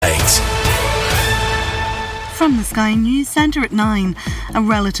from the Sky News Centre at 9. A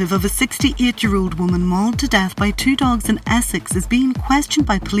relative of a 68-year-old woman mauled to death by two dogs in Essex is being questioned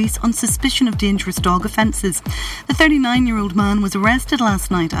by police on suspicion of dangerous dog offences. The 39-year-old man was arrested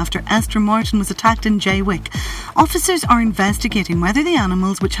last night after Esther Martin was attacked in Jaywick. Officers are investigating whether the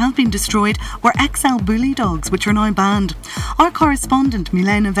animals which have been destroyed were XL bully dogs, which are now banned. Our correspondent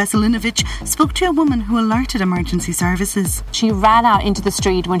Milena Veselinovic spoke to a woman who alerted emergency services. She ran out into the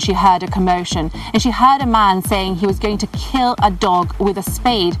street when she heard a commotion, and she heard a man saying he was going to kill a dog with a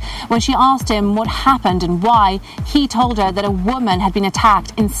spade. When she asked him what happened and why, he told her that a woman had been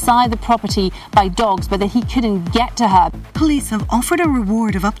attacked inside the property by dogs, but that he couldn't get to her. Police have offered a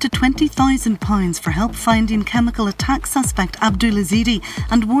reward of up to £20,000 for help finding chemical attack suspect Abdul Azidi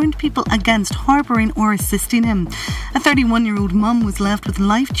and warned people against harbouring or assisting him. A 31-year-old mum was left with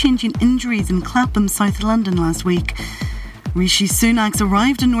life-changing injuries in Clapham, South London last week. Rishi Sunak's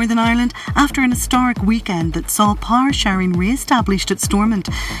arrived in Northern Ireland after an historic weekend that saw power sharing re-established at Stormont.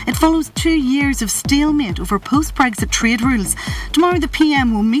 It follows 2 years of stalemate over post-Brexit trade rules. Tomorrow the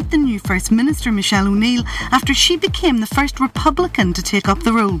PM will meet the new First Minister Michelle O'Neill after she became the first Republican to take up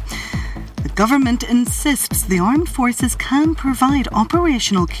the role. The government insists the armed forces can provide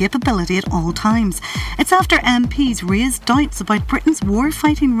operational capability at all times. It's after MPs raised doubts about Britain's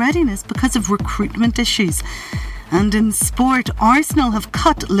war-fighting readiness because of recruitment issues. And in sport, Arsenal have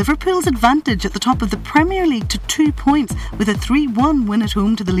cut Liverpool's advantage at the top of the Premier League to 2 points with a 3-1 win at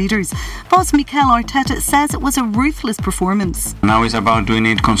home to the leaders. Boss Mikel Arteta says it was a ruthless performance. Now it's about doing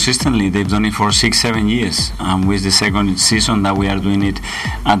it consistently. They've done it for 6-7 years. With the second season that we are doing it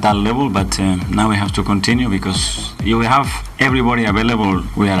at that level, but now we have to continue because you have everybody available.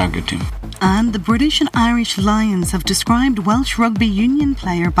 We are a good team. And the British and Irish Lions have described Welsh rugby union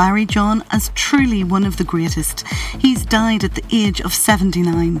player Barry John as truly one of the greatest. He's died at the age of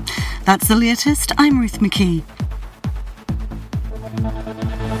 79. That's the latest. I'm Ruth McKee.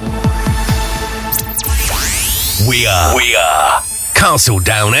 We are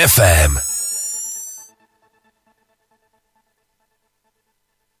Castledown FM.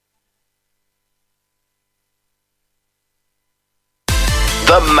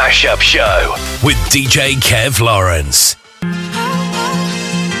 The Mashup Show with DJ Kev Lawrence.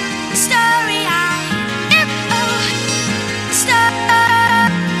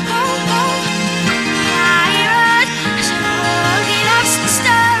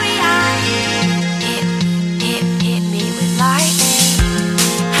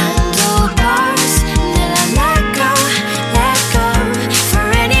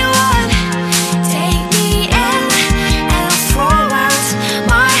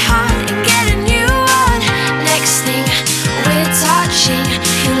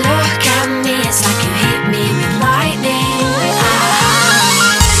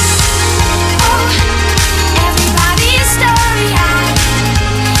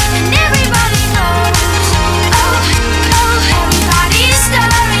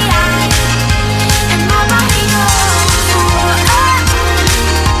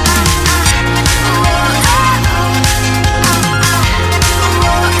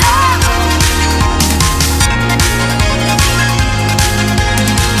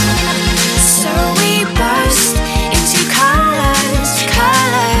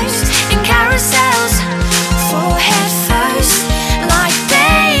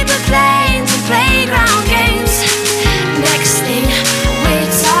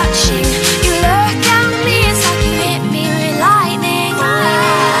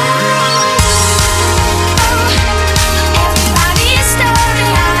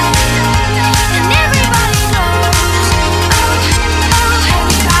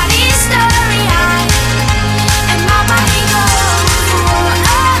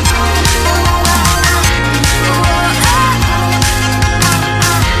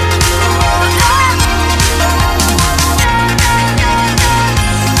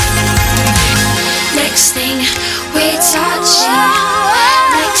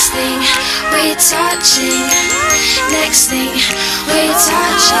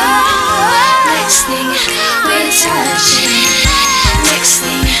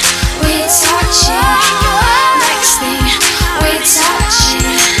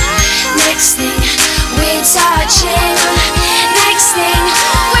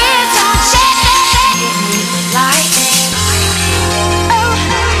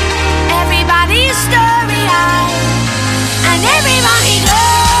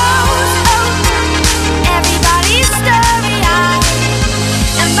 Everybody's story,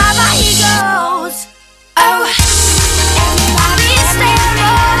 and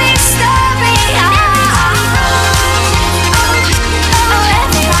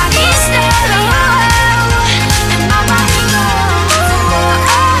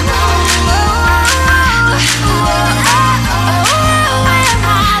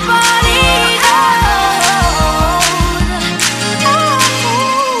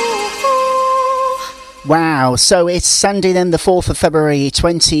Wow, so it's Sunday then, the 4th of February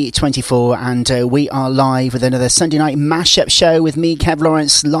 2024, and we are live with another Sunday night mashup show with me, Kev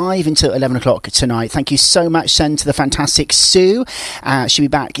Lawrence, live until 11 o'clock tonight. Thank you so much, son, to the fantastic Sue. She'll be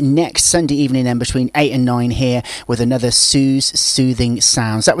back next Sunday evening then between 8 and 9 here with another Sue's Soothing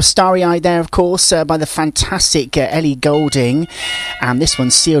Sounds. That was Starry Eyed there, of course, by the fantastic Ellie Goulding, and this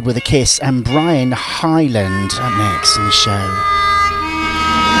one's Sealed with a Kiss, and Brian Hyland up next in the show.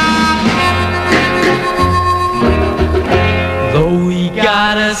 Though we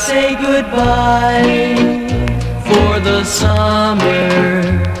gotta say goodbye for the summer,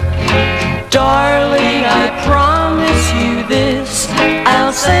 darling, I promise you this,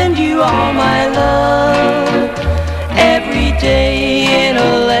 I'll send you all my love every day in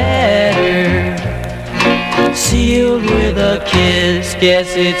a letter, sealed with a kiss.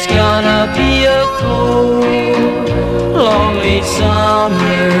 Guess it's gonna be a cold, lonely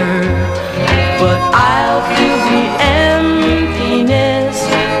summer, but I'll feel the emptiness.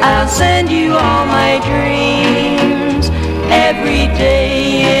 I'll send you all my dreams every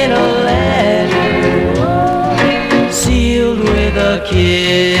day in a letter, sealed with a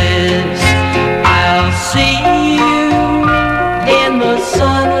kiss. I'll see you in the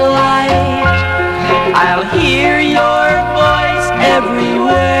sunlight, I'll hear your voice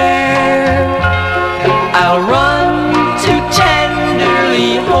everywhere, I'll run to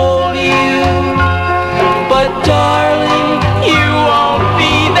tenderly hold you, but darling, you won't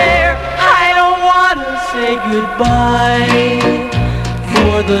be there. I don't wanna say goodbye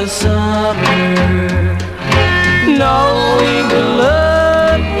for the summer, knowing the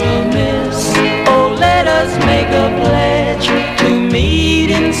love we'll miss. Oh, let us make a pledge to meet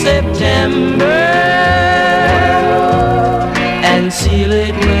in September and seal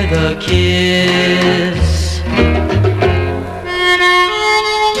it with a kiss.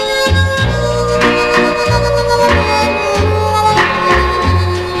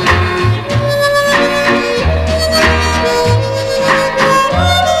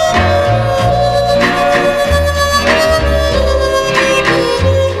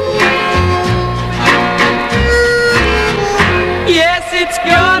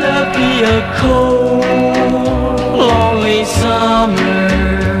 A cold, lonely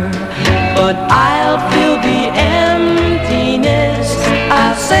summer, but I'll feel the emptiness.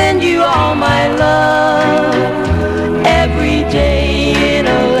 I'll send you all my love every day in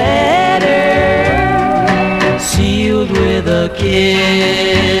a letter, sealed with a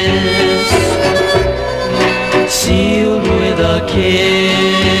kiss, sealed with a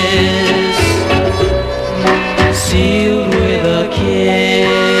kiss, sealed with a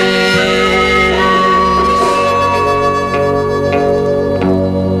kiss.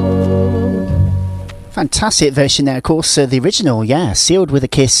 Fantastic version there, of course, the original, yeah, Sealed with a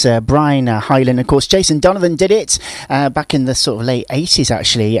Kiss, Brian Hyland. Of course, Jason Donovan did it back in the sort of late 80s,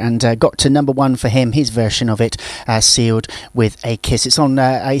 actually, and got to number one for him, his version of it, Sealed with a Kiss. It's on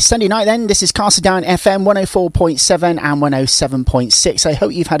a Sunday night then. This is Castledown FM 104.7 and 107.6. I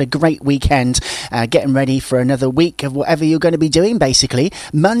hope you've had a great weekend, getting ready for another week of whatever you're going to be doing, basically.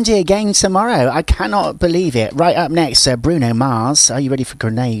 Monday again tomorrow. I cannot believe it. Right up next, Bruno Mars. Are you ready for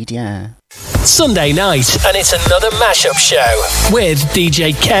Grenade? Yeah. Sunday night, and it's another mashup show with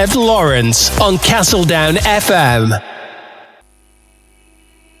DJ Kev Lawrence on Castledown FM.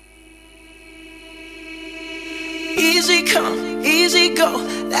 Easy come, easy go,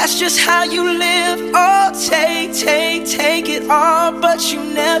 that's just how you live. Oh, take it all, but you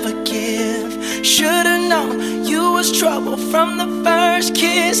never give. Should've known you was trouble from the first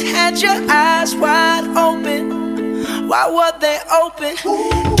kiss. Had your eyes wide open, why were they open?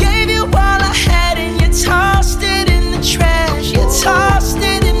 Gave you all I had and you tossed it in the trash. You tossed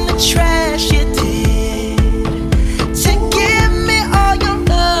it in the trash, you did. To give me all your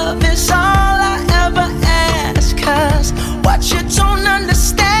love is all I ever ask. Cause what you don't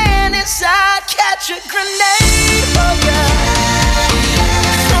understand is I'd catch a grenade for ya,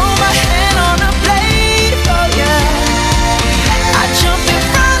 throw my hand on a blade for ya, I'd jump in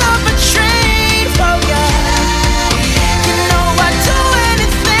front of a train for ya. You know I'd do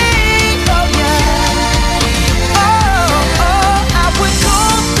anything for ya. Oh, I would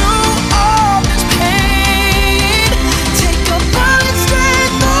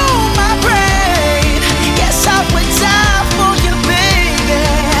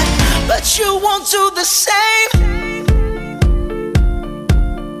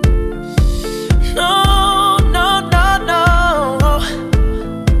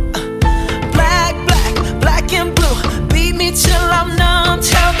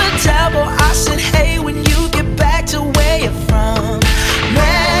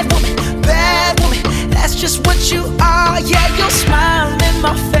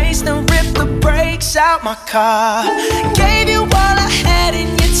out my car. Gave you all I had and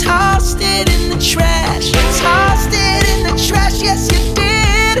you tossed it in the trash. You tossed it in the trash, yes you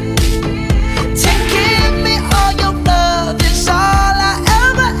did. To give me all your love is all I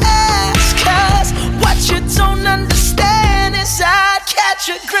ever ask. 'Cause what you don't understand is I'd catch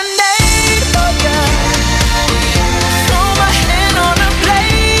a grenade for ya. Throw my hand on a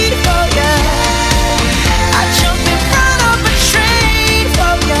blade for ya. I jump in front of a train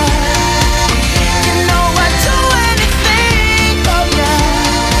for ya. You know I'd do anything for ya.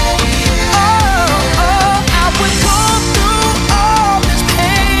 Oh, oh, I would go through all this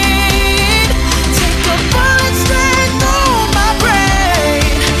pain. Take a bullet straight through my brain.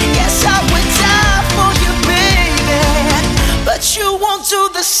 Yes, I would die for you, baby. But you won't do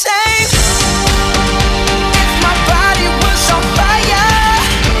the same. If my body was on fire,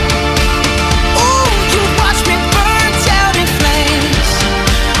 ooh, you watch me burn down in flames.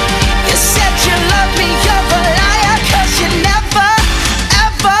 You said you love me, you're a liar, 'cause you never,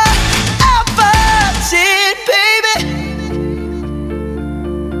 ever, ever did, baby.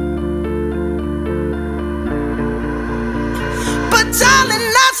 But darling,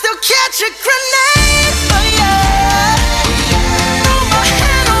 I'd still catch a grenade for ya. Throw my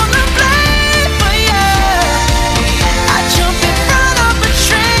hand on the blade for ya. I jump in front of a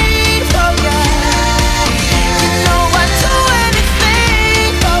train for ya. You know I'd do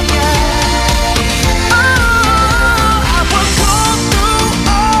anything for ya. Oh, I would go through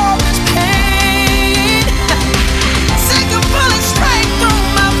all this pain. Take a bullet straight through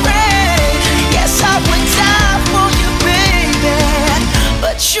my brain. Yes, I would die for you, baby.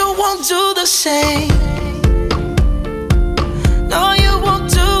 But you won't do the same. No, you won't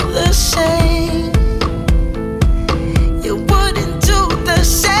do the same. You wouldn't do the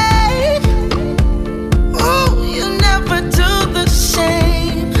same. Ooh, you never do the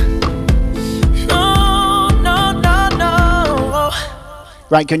same. No, no, no, no.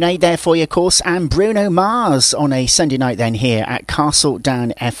 Right, grenade there for you, of course, and Bruno Mars on a Sunday night then here at Castle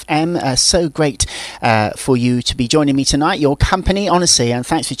Down FM. So great for you to be joining me tonight, your company, honestly, and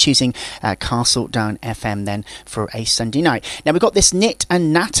thanks for choosing Castle Down FM then for a Sunday night. Now, we've got this Knit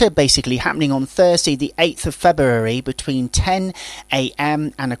and Natter basically happening on Thursday, the 8th of February, between 10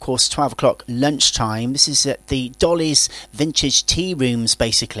 a.m. and, of course, 12 o'clock lunchtime. This is at the Dolly's Vintage Tea Rooms,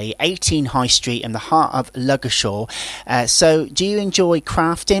 basically, 18 High Street in the heart of Ludgershall. So, do you enjoy crafting?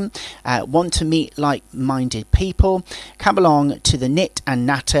 Want to meet like-minded people? Come along to the Knit and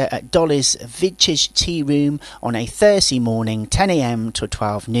Natter at Dolly's Vintage Tea Room on a Thursday morning, 10 a.m. to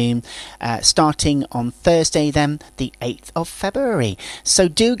 12 noon, starting on Thursday then, the 8th of February. So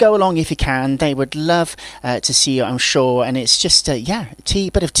do go along if you can. They would love to see you, I'm sure. And it's just, tea,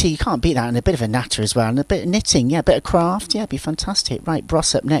 bit of tea, you can't beat that, and a bit of a natter as well, and a bit of knitting, a bit of craft, it'd be fantastic. Right,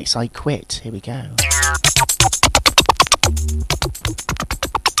 Bros up next, I Quit. Here we go.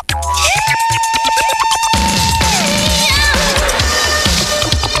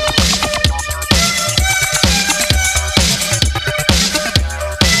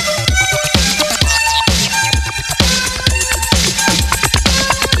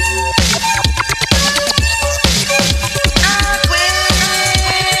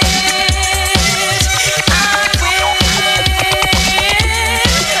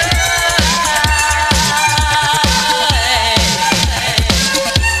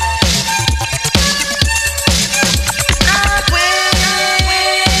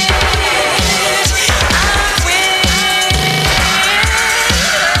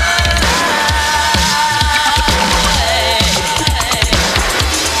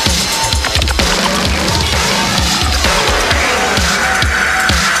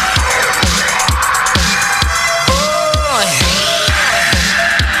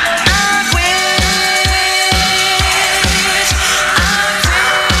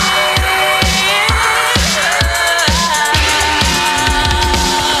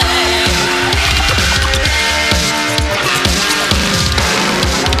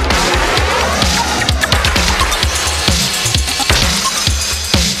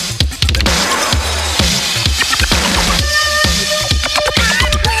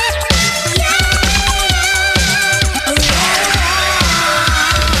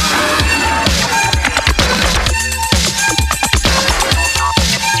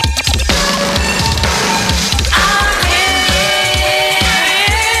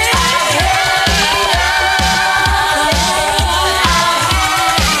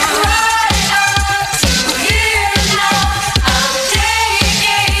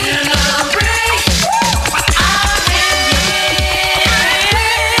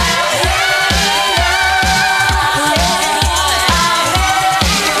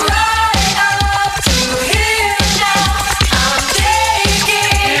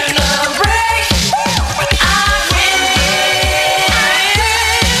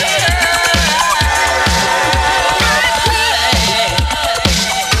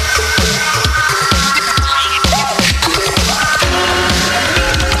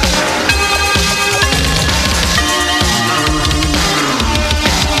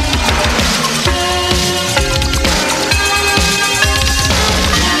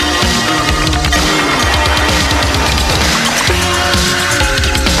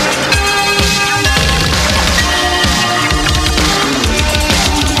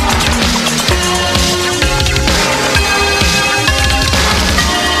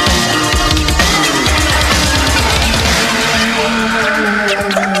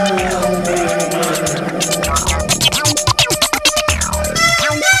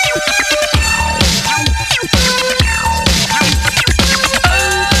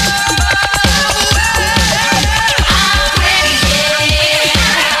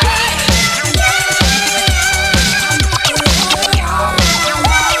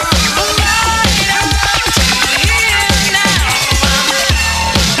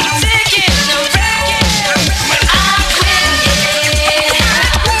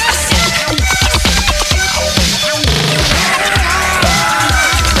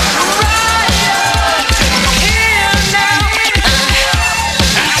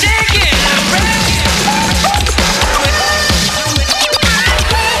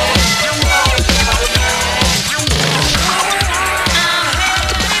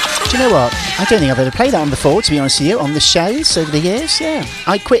 Do you know what? I don't think I've ever played that one before, to be honest with you, on the shows over the years, yeah.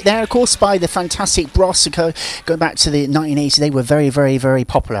 I Quit There, of course, by the fantastic Bros. Going back to the 1980s, they were very, very, very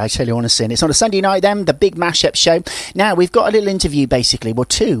popular, I tell you honestly. And it's on a Sunday night then, the big mashup show. Now, we've got a little interview, basically, well,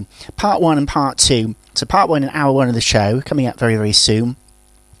 two, part 1 and part 2. So part 1 in hour 1 of the show, coming up very, very soon.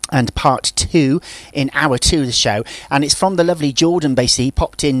 And part 2 in hour 2 of the show. And it's from the lovely Jordan, basically. He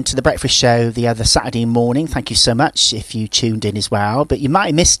popped into the breakfast show the other Saturday morning. Thank you so much if you tuned in as well. But you might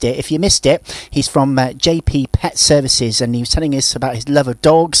have missed it. If you missed it, he's from JP Pet Services, and he was telling us about his love of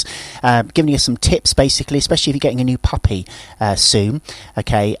dogs, giving us some tips, basically, especially if you're getting a new puppy soon,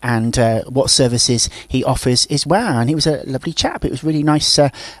 okay, and what services he offers as well. And he was a lovely chap. It was really nice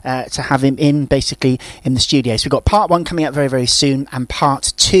to have him in, basically, in the studio. So we've got part 1 coming out very, very soon, and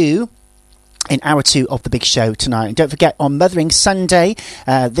part 2 in hour 2 of the big show tonight. And don't forget, on Mothering Sunday,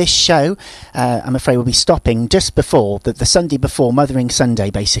 this show, I'm afraid, will be stopping just before, the Sunday before Mothering Sunday,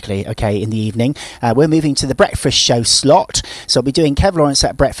 basically, okay, in the evening. We're moving to the breakfast show slot, so I'll be doing Kev Lawrence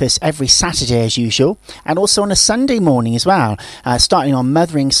at breakfast every Saturday as usual, and also on a Sunday morning as well, starting on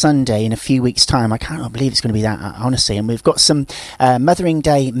Mothering Sunday in a few weeks' time. I cannot believe it's going to be that, honestly. And we've got some Mothering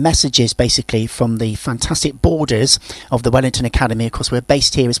Day messages, basically, from the fantastic boarders of the Wellington Academy. Of course, we're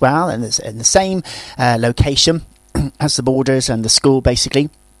based here as well, and in the same location as the Borders and the school, basically.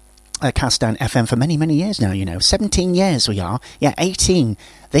 Castletown FM for many, many years now, 17 years we are. Yeah, 18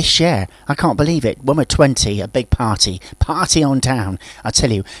 this year. I can't believe it. When we're 20, a big party on down. I tell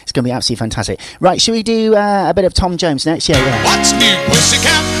you, it's going to be absolutely fantastic. Right, should we do a bit of Tom Jones next? Yeah. What's new,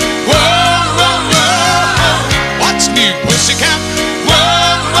 pussycat? Whoa, whoa, whoa. What's new, pussycat? Whoa,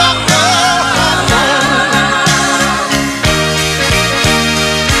 whoa, whoa.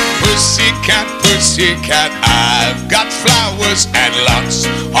 Pussycat, pussycat, I've got flowers and lots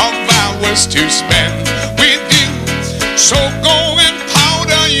of hours to spend with you. So go and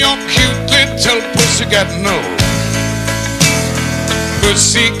powder your cute little pussycat nose.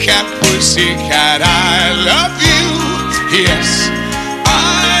 Pussycat, pussycat, I love you. Yes,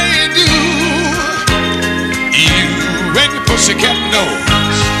 I do. You and your pussycat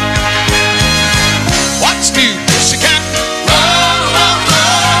nose. What's new, pussycat?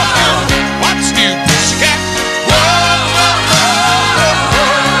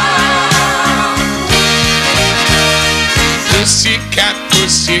 Pussycat,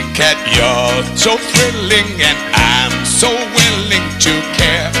 pussycat, you're so thrilling, and I'm so willing to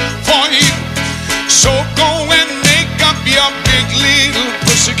care for you. So go and make up your big little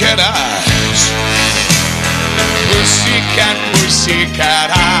pussycat eyes. Pussycat, pussycat,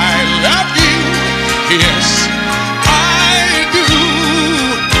 I love you. Yes, I do.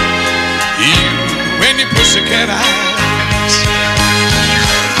 You and your pussycat eyes.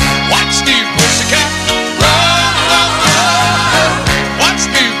 What's new, pussycat?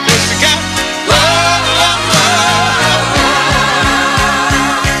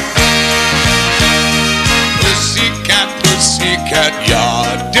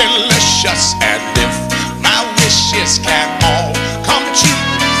 You're delicious, and if my wishes can all come true,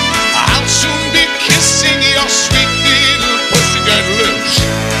 I'll soon be kissing your sweet little pussycat lips.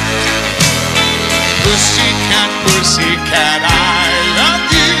 Pussycat, pussycat, I love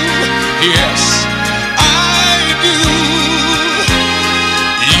you. Yes, I do.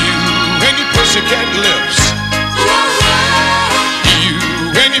 You and your pussycat lips. You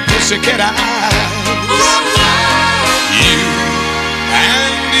and your pussycat eyes. You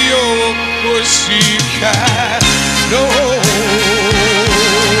and your pussycat nose.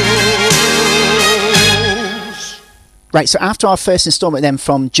 Right, so after our first instalment then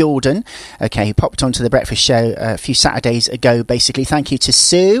from Jordan, okay, who popped onto the breakfast show a few Saturdays ago, basically. Thank you to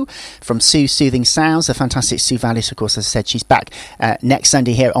Sue from Sue Soothing Sounds, the fantastic Sue Vallis. Of course, as I said, she's back next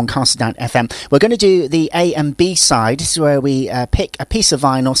Sunday here on Castletown FM. We're going to do the A and B side. This is where we pick a piece of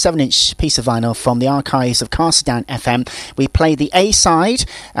vinyl, 7-inch piece of vinyl from the archives of Castletown FM. We play the A side,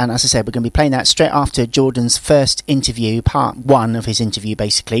 and as I said, we're going to be playing that straight after Jordan's first interview, part 1 of his interview,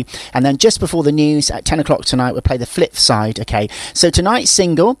 basically. And then just before the news at 10 o'clock tonight, we'll play the flip side. Okay, so tonight's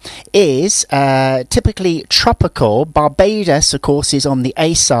single is typically tropical. Barbados, of course, is on the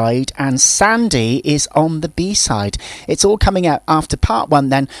A side, and Sandy is on the B side. It's all coming out after part 1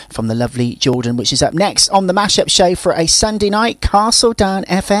 then from the lovely Jordan, which is up next on the mashup show for a Sunday night, Castletown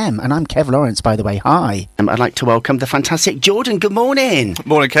FM. And I'm Kev Lawrence, by the way. Hi. I'd like to welcome the fantastic Jordan. Good morning.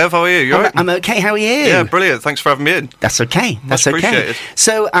 Morning, Kev. How are you? You all right? I'm okay. How are you? Yeah, brilliant. Thanks for having me in. That's okay. That's Much okay. appreciated.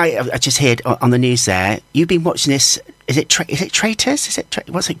 So I just heard on the news there, you've been watching this. Is it Traitors? Is it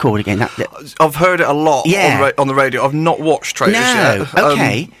what's it called again? I've heard it a lot Yeah. on the radio. I've not watched Traitors yet.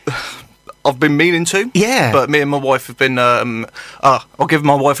 Okay. I've been meaning to. Yeah. But me and my wife have been... I'll give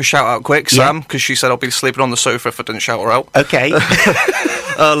my wife a shout-out quick, Sam, because she said I'll be sleeping on the sofa if I didn't shout her out. Okay.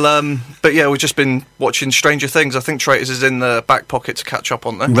 But yeah, we've just been watching Stranger Things. I think Traitors is in the back pocket to catch up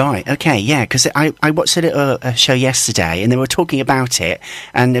on there. Right, okay, yeah, because I watched a little show yesterday and they were talking about it,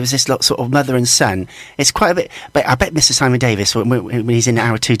 and there was this sort of mother and son. It's quite a bit, but I bet Mr. Simon Davis, when he's in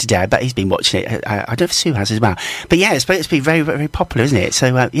hour 2 today, I bet he's been watching it. I don't know if Sue has as well. But yeah, it's supposed to be very, very popular, isn't it?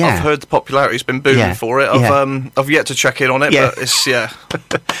 So, yeah. I've heard the popularity's been booming for it. I've yet to check in on it, but it's,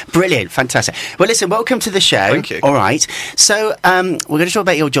 Brilliant, fantastic. Well, listen, welcome to the show. Thank you. All right, so we're going to talk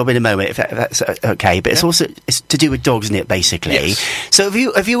about your job in a moment, if that's okay, but it's to do with dogs, isn't it, basically? Yes. So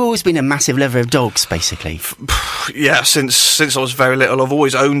have you always been a massive lover of dogs, basically? Yeah, since I was very little, I've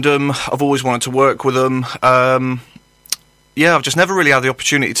always owned them. I've always wanted to work with them. I've just never really had the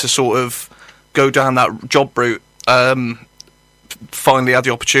opportunity to sort of go down that job route. Finally had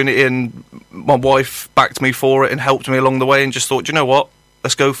the opportunity, and my wife backed me for it and helped me along the way, and just thought, you know what,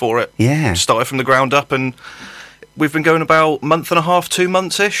 let's go for it. Yeah. Started from the ground up, and we've been going about 1.5, 2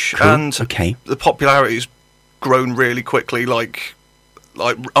 months-ish, cool. and okay. The popularity's grown really quickly. Like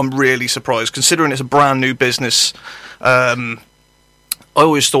I'm really surprised, considering it's a brand new business. I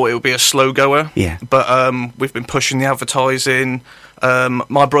always thought it would be a slow goer, but we've been pushing the advertising.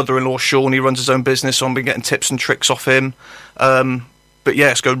 My brother-in-law Sean, he runs his own business, so I've been getting tips and tricks off him. But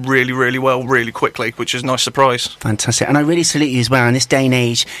yeah, it's going really, really well, really quickly, which is a nice surprise. Fantastic. And I really salute you as well in this day and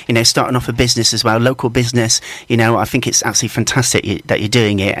age, starting off a business as well, local business. I think it's absolutely fantastic that you're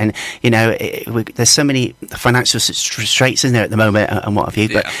doing it. And, there's so many financial straits, isn't there, at the moment, and what have you.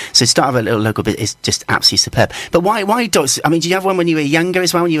 But so start of a little local business is just absolutely superb. But why dogs? I mean, did you have one when you were younger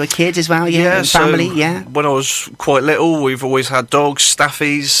as well, when you were a kid as well? Yeah, family, When I was quite little, we've always had dogs,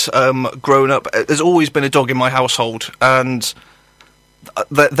 staffies. Growing up, there's always been a dog in my household, and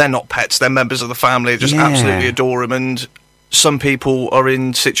they're not pets, they're members of the family. Just absolutely adore them, and some people are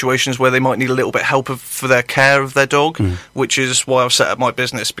in situations where they might need a little bit of help for their care of their dog, which is why I've set up my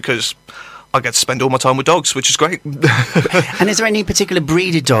business, because I get to spend all my time with dogs, which is great. And is there any particular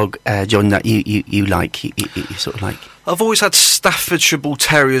breed of dog, John, that you like, you sort of like? I've always had Staffordshire Bull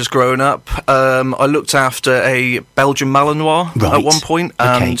Terriers growing up. I looked after a Belgian Malinois at one point,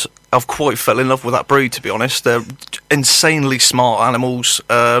 and I've quite fell in love with that breed, to be honest. They're insanely smart animals,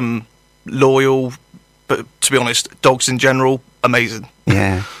 loyal, but to be honest, dogs in general, amazing.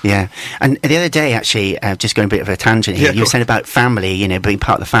 Yeah. And the other day, actually, just going a bit of a tangent here, you were saying about family, being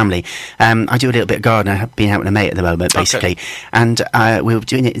part of the family. I do a little bit of gardening. I've been out with a mate at the moment, basically. And we were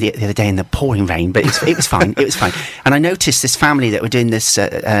doing it the other day in the pouring rain, but it was fine. It was fine. And I noticed this family that we're doing this,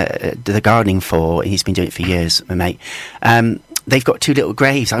 the gardening for, and he's been doing it for years, my mate. They've got 2 little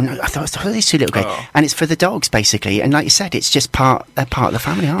graves. I thought these 2 little graves, and it's for the dogs, basically. And like you said, it's just they're part of the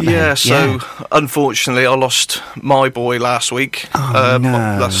family, aren't they? Yeah. So unfortunately, I lost my boy last week.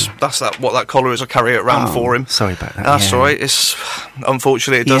 No. That's what that collar is. I carry it around for him. Sorry about that. That's all right. It's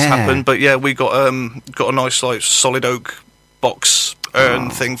unfortunately it does happen, but yeah, we got a nice solid oak box urn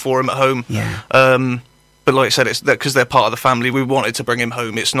thing for him at home. Yeah. But like I said, it's because they're part of the family. We wanted to bring him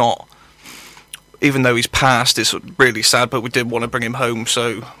home. It's not. Even though he's passed, it's really sad, but we did want to bring him home,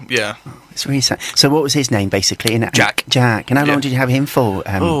 so, yeah. It's really sad. So what was his name, basically? Jack. Jack. And how long did you have him for?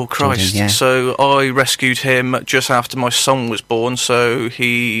 Oh, Christ. Jordan? Yeah. So I rescued him just after my son was born, so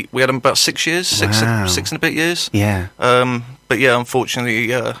we had him about 6 years, six and a bit years. Yeah. But yeah, unfortunately, he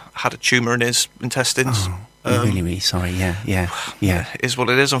had a tumour in his intestines. Oh, I'm really, really sorry, yeah. It is what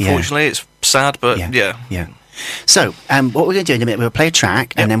it is, unfortunately. It's sad, but yeah. So, what we're going to do in a minute, we'll play a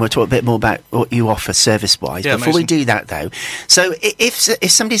track, and then we'll talk a bit more about what you offer service-wise. Yeah, Before we do that, though, so if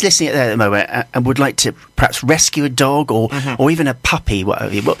somebody's listening at the moment and would like to perhaps rescue a dog or even a puppy,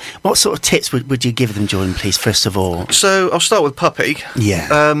 what sort of tips would you give them, Jordan, please, first of all? So, I'll start with puppy.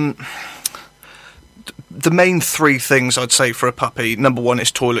 Yeah. The main 3 things I'd say for a puppy, number 1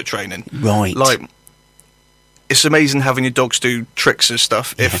 is toilet training. Right. It's amazing having your dogs do tricks and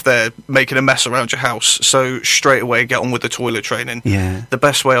stuff if they're making a mess around your house. So straight away, get on with the toilet training. Yeah. The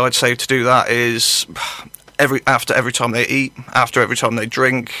best way I'd say to do that is after every time they eat, after every time they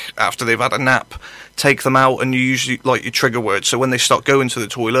drink, after they've had a nap, take them out and you usually like your trigger word. So when they start going to the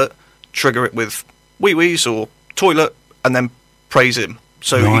toilet, trigger it with wee-wees or toilet and then praise him.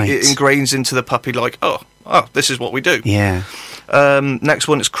 So it ingrains into the puppy like, oh, this is what we do. Yeah. Next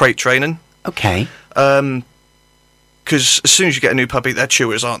one is crate training. Okay. Because as soon as you get a new puppy, they're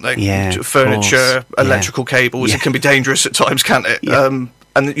chewers, aren't they? Yeah. Furniture, electrical cables, it can be dangerous at times, can't it? Yeah.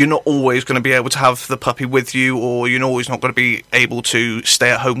 And you're not always going to be able to have the puppy with you, or you're always not going to be able to stay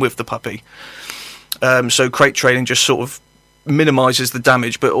at home with the puppy. So crate training just sort of minimises the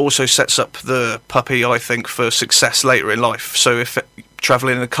damage, but also sets up the puppy, I think, for success later in life. So if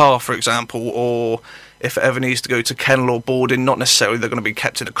travelling in a car, for example, or if it ever needs to go to kennel or boarding, not necessarily they're going to be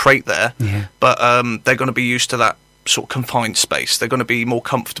kept in a crate there, but they're going to be used to that sort of confined space. They're going to be more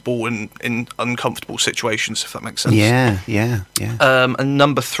comfortable in uncomfortable situations, if that makes sense. Yeah. And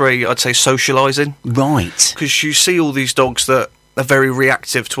number 3, I'd say socialising. Right. Because you see all these dogs that are very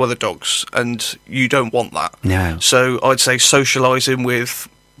reactive to other dogs, and you don't want that. No. So I'd say socialising with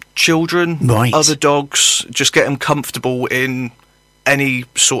children, other dogs, just get them comfortable in any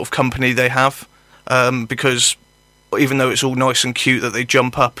sort of company they have, because even though it's all nice and cute that they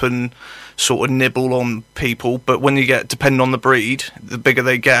jump up and sort of nibble on people, but when you get, depending on the breed, the bigger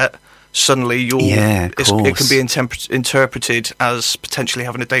they get, suddenly it can be interpreted as potentially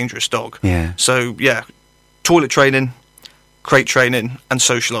having a dangerous dog. Yeah. So toilet training, crate training, and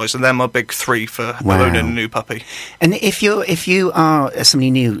socialise, and they're my big 3 for owning a new puppy. And if you are somebody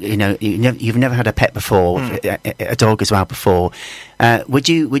new, you've never had a pet before, a dog as well before, would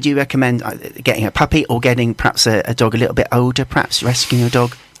you recommend getting a puppy or getting perhaps a dog a little bit older, perhaps rescuing a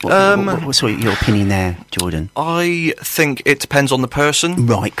dog? What's sort of your opinion there, Jordan? I think it depends on the person.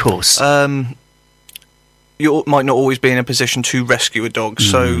 Right, of course. You might not always be in a position to rescue a dog,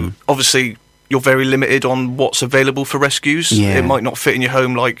 so obviously you're very limited on what's available for rescues. It might not fit in your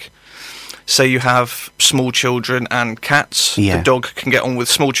home, like, say you have small children and cats. The dog can get on with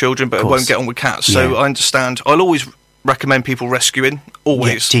small children, but it won't get on with cats. So I understand. I'll always recommend people rescuing,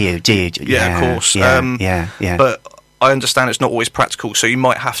 always. Yeah, do you? Yeah, of course. But I understand it's not always practical, so you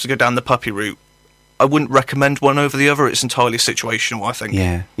might have to go down the puppy route. I wouldn't recommend one over the other. It's entirely situational, I think.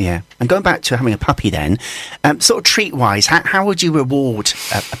 Yeah. And going back to having a puppy then, sort of treat-wise, how would you reward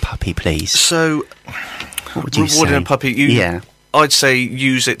a puppy, please? So, what would you rewarding say? a puppy, I'd say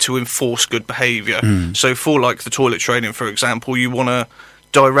use it to enforce good behaviour. So for, like, the toilet training, for example, you want to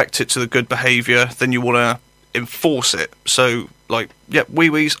direct it to the good behaviour, then you want to enforce it. So, like,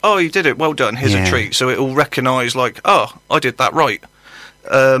 wee-wees, oh, you did it, well done, here's a treat. So it'll recognise, like, oh, I did that right.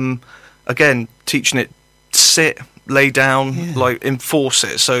 Again, teaching it sit, lay down, like, enforce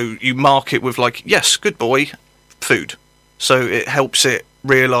it. So you mark it with, like, yes, good boy, food. So it helps it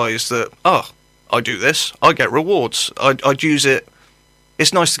realise that, oh, I do this, I get rewards. I'd use it.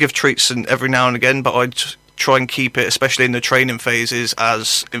 It's nice to give treats every now and again, but I'd try and keep it, especially in the training phases,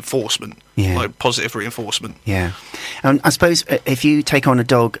 as enforcement, like positive reinforcement. Yeah. I suppose if you take on a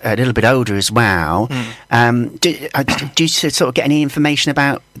dog a little bit older as well, do you sort of get any information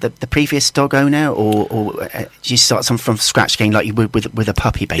about the previous dog owner, or do you start from scratch again like you would with a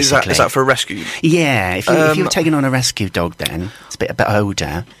puppy, basically? Is that for a rescue? Yeah. If you were taking on a rescue dog, then it's a bit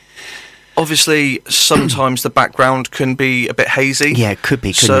older. Obviously, sometimes the background can be a bit hazy. Yeah, it could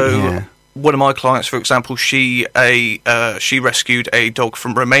be. One of my clients, for example, she rescued a dog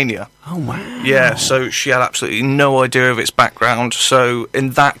from Romania. Oh, wow. Yeah, so she had absolutely no idea of its background. So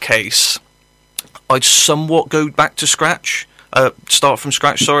in that case, I'd somewhat go back to scratch. Start from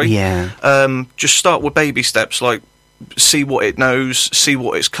scratch, sorry. Yeah. Just start with baby steps, like see what it knows, see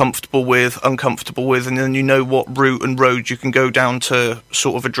what it's comfortable with, uncomfortable with, and then you know what route and road you can go down to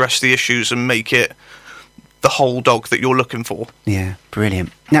sort of address the issues and make it the whole dog that you're looking for. Yeah,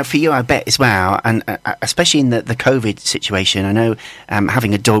 brilliant. Now, for you, I bet as well, and especially in the COVID situation, I know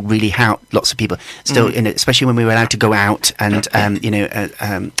having a dog really helped lots of people. Still, especially when we were allowed to go out and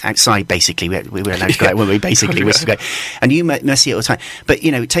outside. Basically, we were allowed to go out when we basically was to go. And you must see it all the time. But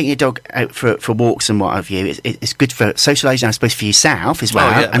taking your dog out for walks and what have you, it's good for socialising, I suppose, for yourself as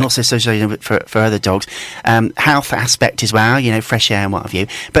well, and also socialising for other dogs. Health aspect as well, fresh air and what have you.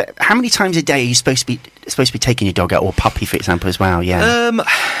 But how many times a day are you supposed to be taking your dog out, or puppy, for example, as well? Yeah.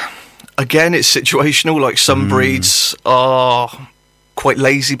 Again, it's situational. Like, some breeds are quite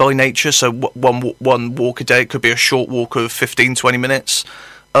lazy by nature, so one walk a day, it could be a short walk of 15-20 minutes.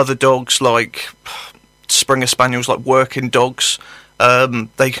 Other dogs, like Springer Spaniels, like working dogs,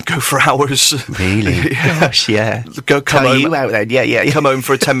 they can go for hours. Really? Gosh, yeah. Come home, you out then? Yeah. Come home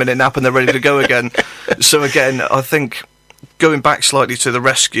for a 10-minute nap and they're ready to go again. So again, I think going back slightly to the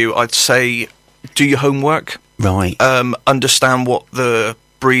rescue, I'd say do your homework. Right. Understand what the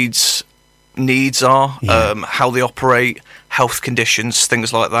breed's needs are, how they operate, health conditions,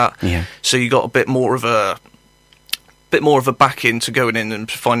 things like that. Yeah. So you got a bit more of a back in to going in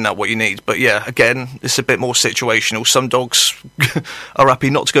and finding out what you need. But yeah, again, it's a bit more situational. Some dogs are happy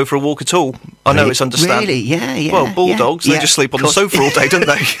not to go for a walk at all. I know it's understandable. Really? Yeah. Well, bulldogs, they just sleep on the sofa all day, don't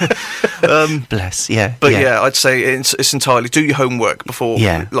they? Bless, yeah. But yeah, I'd say it's entirely do your homework before,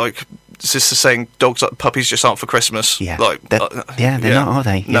 like, it's just the saying, puppies just aren't for Christmas. Yeah, like they're not, are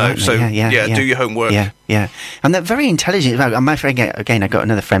they? No, so do your homework. Yeah, and they're very intelligent. My friend, again, I got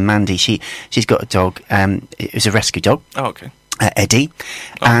another friend, Mandy. She's got a dog. It was a rescue dog. Oh, okay. Eddie,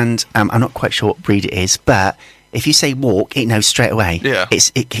 and I'm not quite sure what breed it is, but if you say walk, it knows straight away. Yeah.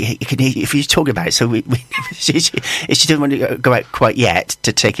 It can, if you're talking about it, so she doesn't want to go out quite yet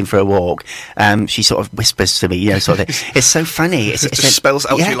to take him for a walk. She sort of whispers to me, sort of. It's so funny. It just spells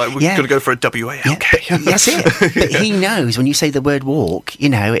out to you like, we're going to go for a WA. Yeah, okay. That's it. But he knows when you say the word walk,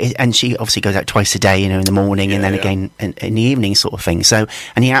 and she obviously goes out twice a day, in the morning and then again in the evening sort of thing. So,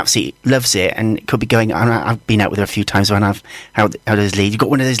 and he absolutely loves it and could be going, I've been out with her a few times when I've held those leads. You've got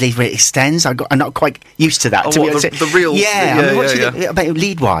one of those leads where it extends. I'm not quite used to that. The real, about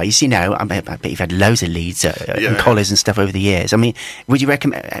lead-wise, I bet you've had loads of leads and collars and stuff over the years. I mean, would you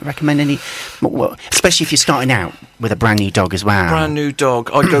recommend any, especially if you're starting out with a brand new dog as well? Brand new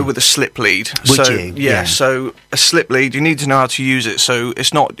dog, I'd go with a slip lead. Would you? Yeah, so a slip lead, you need to know how to use it. So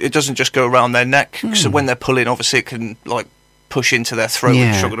it doesn't just go around their neck. So when they're pulling, obviously it can push into their throat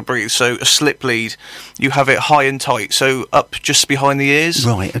and struggle to breathe. So a slip lead, you have it high and tight, so up just behind the ears.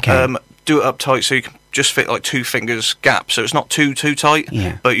 Right. Okay. Do it up tight so you can just fit 2 fingers gap, so it's not too tight,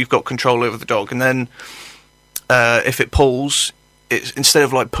 but you've got control over the dog. And then if it pulls, it's instead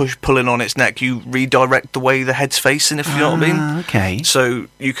of pulling on its neck, you redirect the way the head's facing, if you know what I mean. Okay. So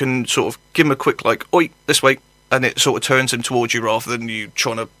you can sort of give him a quick oi, this way, and it sort of turns him towards you rather than you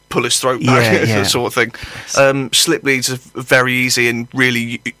trying to pull his throat back, sort of thing. Slip leads are very easy and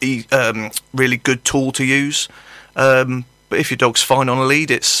really good tool to use. But if your dog's fine on a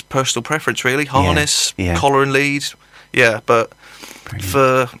lead, it's personal preference, really. Harness, collar and lead. Yeah, but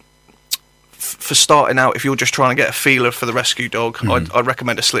for starting out, if you're just trying to get a feeler for the rescue dog, I'd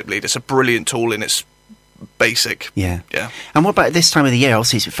recommend a slip lead. It's a brilliant tool and it's basic. Yeah. And what about this time of the year?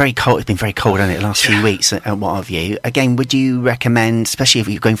 Obviously, it's very cold. It's been very cold, hasn't it, the last few weeks and what have you. Again, would you recommend, especially if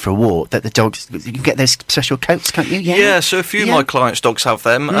you're going for a walk, that the dogs, you can get those special coats, can't you? Yeah, so a few of my clients' dogs have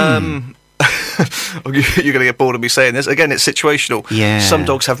them. You're going to get bored of me saying this. Again, it's situational. Yeah. Some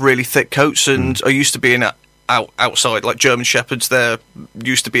dogs have really thick coats and are used to being outside, like German Shepherds. They're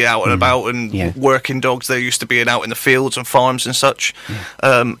used to be out and about, and working dogs, they're used to being out in the fields and farms and such.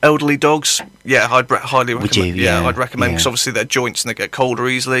 Elderly dogs, I'd highly recommend. Would you? I'd recommend, because obviously they're joints and they get colder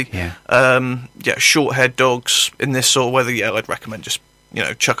easily. Short-haired dogs in this sort of weather, I'd recommend just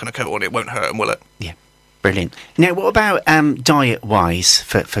chucking a coat on. It won't hurt them, will it? Yeah. Brilliant. Now, what about diet-wise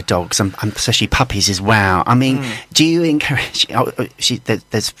for dogs, and especially puppies as well? I mean, do you encourage...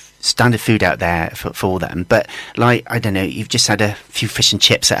 there's standard food out there for them, but, I don't know, you've just had a few fish and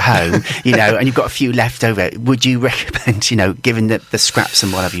chips at home, and you've got a few left over. Would you recommend, giving the scraps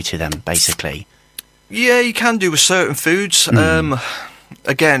and what have you to them, basically? Yeah, you can do with certain foods.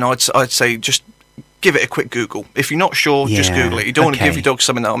 Again, I'd say just... give it a quick Google. If you're not sure, just Google it. You don't want to give your dog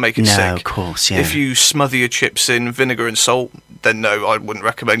something that'll make it sick. No, of course, If you smother your chips in vinegar and salt, then no, I wouldn't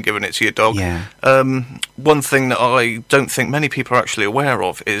recommend giving it to your dog. Yeah. One thing that I don't think many people are actually aware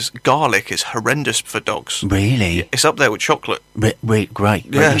of is garlic is horrendous for dogs. Really? It's up there with chocolate. Great.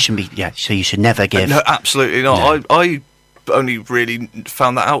 You shouldn't be. So you should never give. No, absolutely not. No. I only really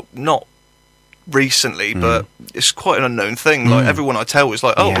found that out not recently, but it's quite an unknown thing. Everyone I tell is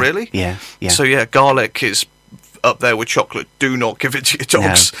oh, really? Yeah. So garlic is up there with chocolate. Do not give it to your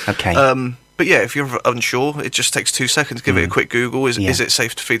dogs. No. Okay. But if you're unsure, it just takes 2 seconds. Give it a quick Google. Is it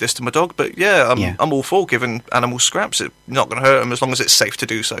safe to feed this to my dog? But I'm all for giving animals scraps. It's not going to hurt them as long as it's safe to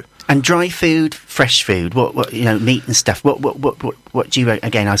do so. And dry food, fresh food, what meat and stuff. What do you?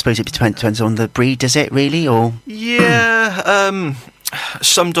 Again, I suppose it depends on the breed. Does it really, or? Yeah.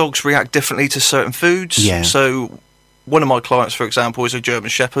 Some dogs react differently to certain foods. Yeah. So one of my clients, for example, is a German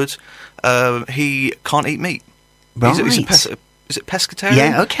Shepherd. He can't eat meat. Right. Is it pescatarian?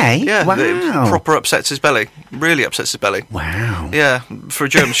 Yeah, okay. Yeah, wow. It proper upsets his belly. Really upsets his belly. Wow. Yeah, for a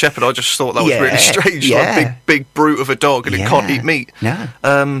German Shepherd, I just thought that was really strange. Big brute of a dog, and it can't eat meat. No.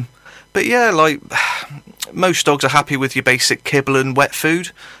 But most dogs are happy with your basic kibble and wet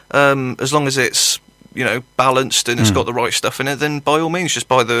food. As long as it's balanced and it's got the right stuff in it, then by all means just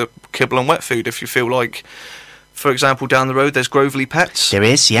buy the kibble and wet food. If you feel like, for example, down the road there's Grovely Pets. There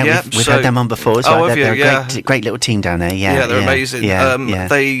is, we've had them on before as well. They're a great little team down there. Yeah, they're amazing.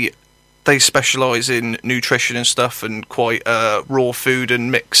 They specialise in nutrition and stuff, and quite raw food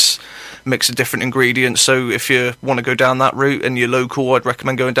and mix of different ingredients. So if you want to go down that route and you're local, I'd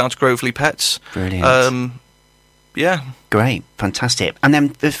recommend going down to Grovely Pets. Brilliant. Yeah. Great, fantastic. And then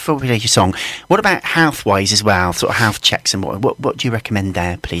before we play your song, what about health-wise as well? Sort of health checks and what do you recommend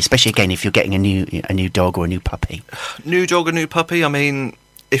there, please? Especially again if you're getting a new dog or a new puppy. New dog or new puppy. I mean,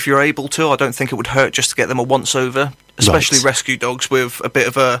 if you're able to, I don't think it would hurt just to get them a once over, especially rescue dogs with a bit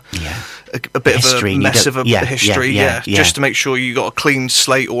of a history, mess of a history. Just to make sure you got a clean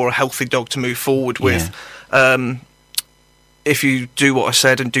slate or a healthy dog to move forward with. If you do what I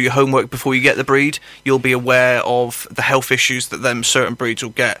said and do your homework before you get the breed, you'll be aware of the health issues that them certain breeds will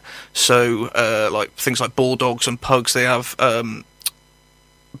get. So, like things like bulldogs and pugs, they have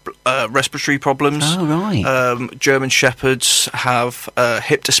respiratory problems. Oh, right. German shepherds have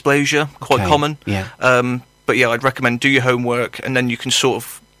hip dysplasia, quite common. Yeah. But yeah, I'd recommend do your homework, and then you can sort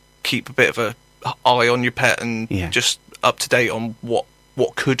of keep a bit of an eye on your pet and just up to date on what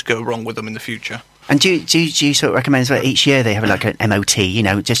could go wrong with them in the future. And do you sort of recommend that each year they have like an MOT,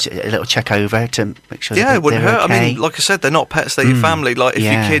 just a little check over to make sure? Yeah, it wouldn't hurt. Okay? I mean, like I said, they're not pets; they're your family. Like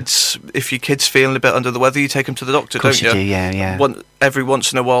if your kid's feeling a bit under the weather, you take them to the doctor, don't you? Every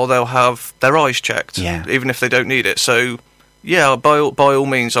once in a while, they'll have their eyes checked, even if they don't need it. So, yeah, by all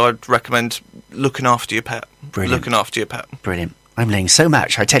means, I'd recommend looking after your pet. Brilliant. Looking after your pet. Brilliant. I'm learning so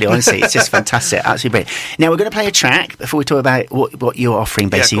much, I tell you honestly, it's just fantastic, absolutely brilliant. Now we're going to play a track before we talk about what you're offering,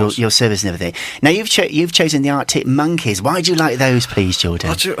 basically your service and everything. Now you've chosen the Arctic Monkeys. Why do you like those, please,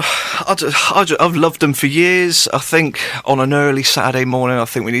 Jordan? I've loved them for years. I think on an early Saturday morning, I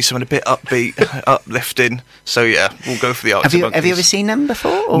think we need something a bit upbeat, uplifting. So yeah, we'll go for the Arctic Monkeys. Have you ever seen them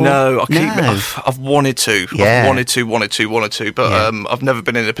before? Or? No, I've wanted to. Yeah. I've wanted to, but I've never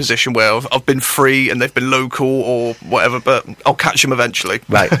been in a position where I've been free and they've been local or whatever. But I'll catch them eventually.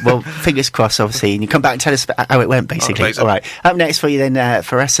 Right, well, fingers crossed, obviously, and you come back and tell us how it went, basically. All right, up next for you then,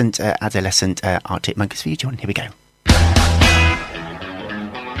 fluorescent adolescent Arctic Monkeys for you, John. Here we go.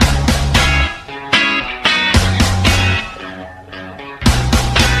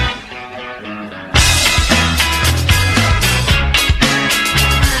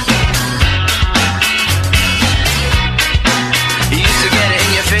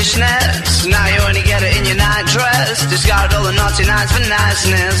 Fishnets, now you only get it in your night dress. Discarded all the naughty nights for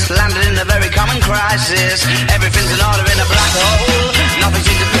niceness. Landed in a very common crisis. Everything's in order in a black hole. Nothing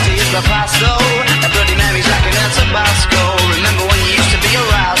seems to pity is the past though. A Bloody Mary's like an El Tabasco. Remember when you used to be a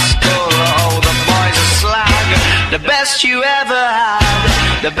rascal? Oh, the boys are slag. The best you ever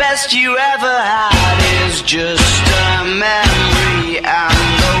had, the best you ever had is just a memory. And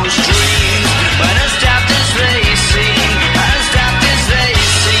those dreams, when as daft as they seem, as daft as they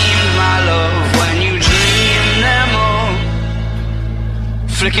seem, my love, when you dream them all.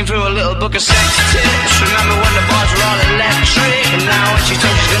 Flicking through a little book of sex tips. Remember when the bars were all electric, and now when she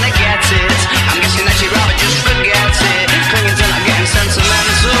told she's gonna get it, I'm guessing that she'd rather just forget it. Clinging to not getting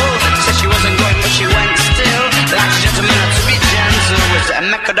sentimental. Said she wasn't going but she went still. Like a gentleman had to be gentle. Was it a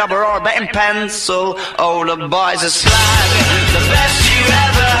Mechadobber or a betting pencil? Oh, the boys are slag. The best you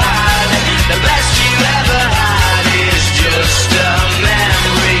ever had, the best you ever had is just a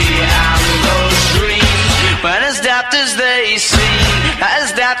memory. And those dreams, when as daft as they seem,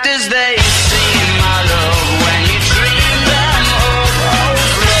 as daft as they seem, my love, when you dream them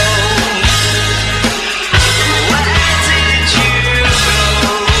overflow. Where did you go?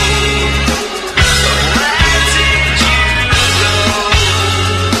 Where did you go?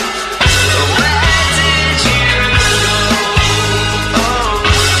 Where did you go?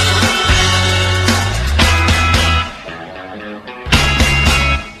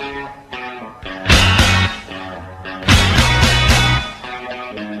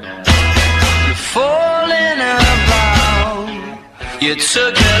 Falling about, you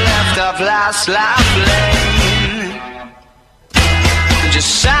took a left off last life lane,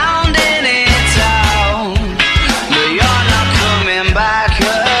 just sounding it out, but you're not coming back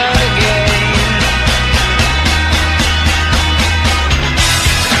again.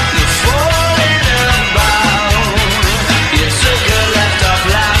 Falling about, you took a left off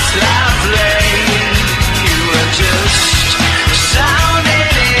last life lane, you were just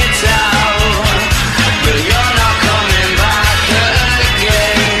sounding it out, but you're not coming back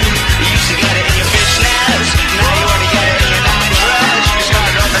again. You used to get it in your fishnets, now you already get it in your night dress. You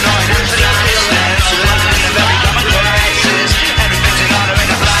started off annoying after the business. You live in a very common crisis. Everything's in order in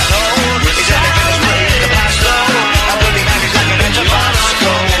a black hole. Is everything as pretty as the past though? A Bloody Mary's like an El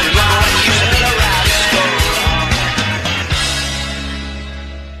Tabasco. Now I used to be a rascal.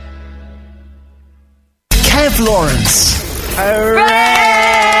 Kev Lawrence. Hooray!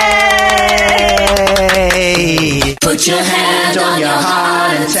 Put your hand on your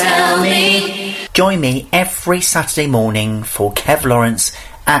heart and tell me. Join me every Saturday morning for Kev Lawrence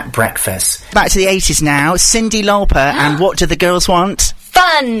at breakfast. Back to the 80s now. Cyndi Lauper and What Do the Girls Want?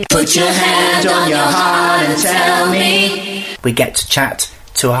 Fun. Put your hand on your heart and tell me. We get to chat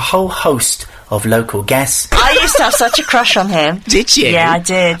to a whole host of local guests. I used to have such a crush on him. Did you? Yeah, I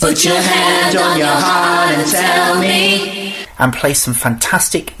did. Put your hand on your heart and tell me. And play some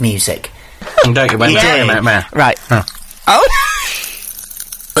fantastic music. Don't you wait man. Right. Oh.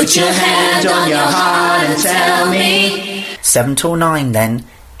 Put your hand on your heart and tell me. 7 till 9 then,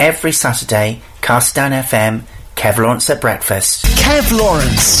 every Saturday, Castledown FM, Kev Lawrence at breakfast. Kev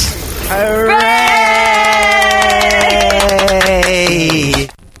Lawrence. Hooray!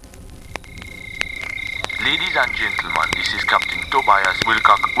 Ladies and gentlemen, this is Captain Tobias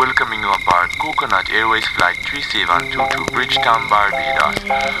Wilcock welcoming you aboard Coconut Airways Flight 3722 to Bridgetown, Barbados.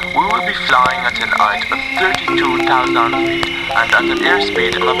 We will be flying at an height of 32,000 feet and at an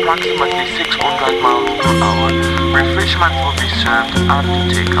airspeed of approximately 600 miles per hour. Refreshments will be served after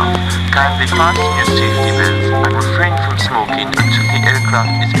takeoff. Kindly fasten your safety belts and refrain from smoking until the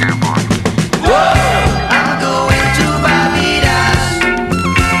aircraft is airborne. Whoa! I'm going to Barbados.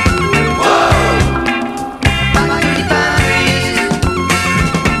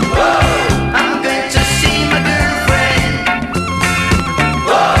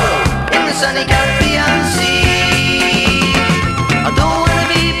 Sunny Caribbean Sea. I don't wanna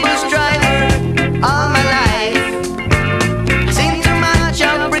be bus driver all my life. Seen too much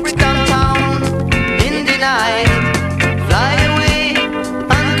of Brixton town in the night. Fly away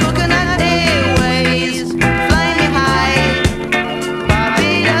on Coconut Airways. Fly me high,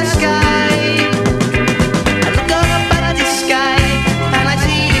 Barbados sky. I look up at the sky and I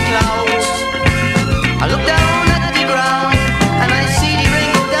see the clouds. I look down at the ground and I see the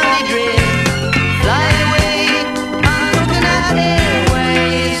rainbow down the drain. Fly away on Coconut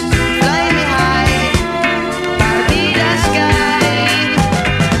Airways. Fly me high, Barbados sky.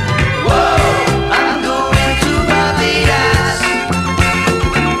 Whoa, I'm going to Barbados.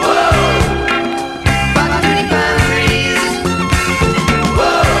 Whoa, back to the palm trees.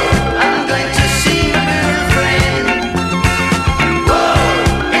 Whoa, I'm going to see my girlfriend. Whoa,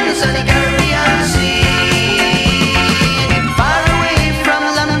 in the sunny Caribbean Sea. Far away from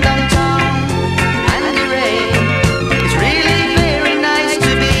London town and the rain. It's really very nice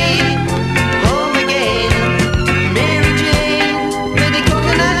to be home again. Mary Jane with the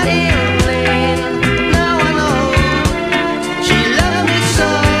coconut airplane. Now I know she loved me so.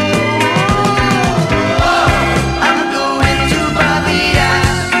 I'm going to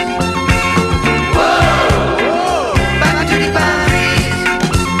Barbados. Whoa, back to the palm trees.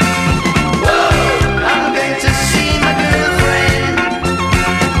 Whoa, I'm going to see my girlfriend.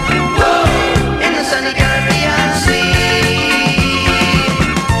 Whoa, in the sunny Caribbean Sea.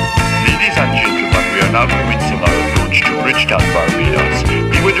 Ladies and gentlemen, we are now commencing our approach to Bridgetown, Barbados.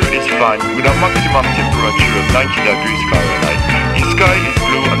 The weather is fine with a maximum temperature of 90 degrees Fahrenheit. The sky is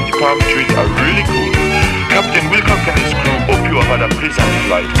blue and the palm trees are really cool. Captain Wilcock and his crew hope you have had a pleasant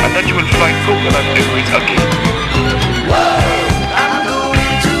flight and that you will fly Coconut Airways again. Whoa, I'm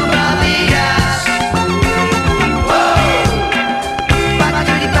going to Barbados. Whoa, back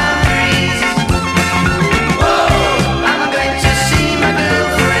to the palm trees. Whoa, I'm going to see my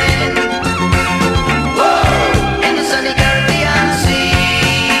girlfriend. Whoa, in the sunny Caribbean Sea.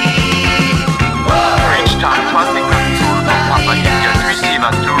 Whoa, Bridgetown traffic control from Papa India to receive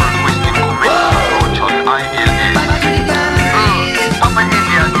a tour requesting commercial approach on ILA. back to the palm trees. Papa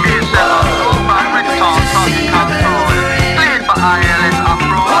India 37 over Bridgetown traffic control. Cleared for ILS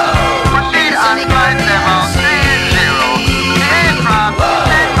approach. Proceed and flight level 30. The aircraft is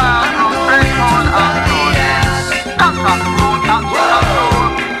 10 miles from threshold approach. Contact road taxi control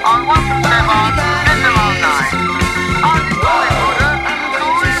on 127.9. On the going order,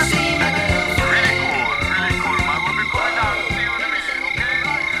 really cool, man. We'll be going down. See you in a minute, okay?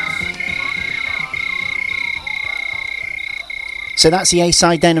 So that's the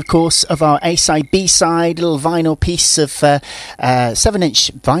A-side then, of course, of our A-side, B-side, little vinyl piece of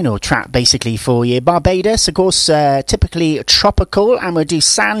 7-inch vinyl trap, basically, for you. Barbados, of course, typically tropical, and we'll do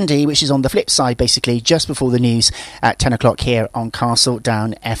Sandy, which is on the flip side, basically, just before the news at 10 o'clock here on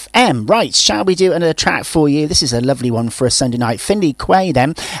Castledown FM. Right, shall we do another track for you? This is a lovely one for a Sunday night. Finley Quay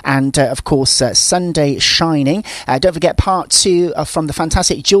then, and, of course, Sunday Shining. Don't forget part 2 from the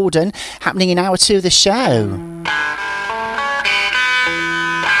fantastic Jordan, happening in hour 2 of the show.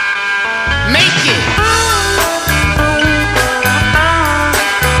 Make it.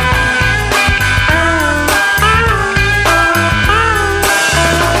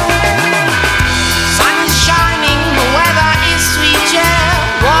 Sun is shining, the weather is sweet, yeah.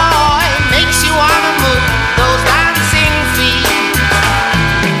 Boy, makes you wanna move those dancing feet.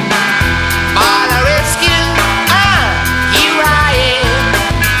 By the rescue, here I am.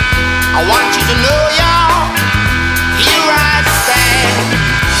 I want you to know, y'all, here I stand.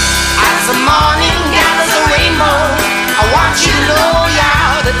 As the morning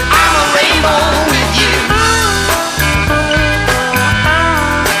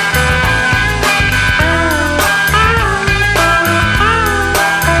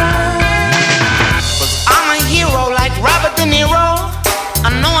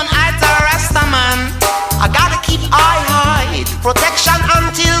protection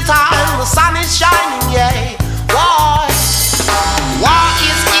until time the sun is shining, yeah. War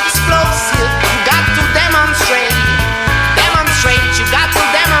is explosive. You got to demonstrate, you got to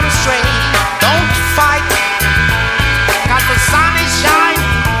demonstrate. Don't fight, 'cause the sun is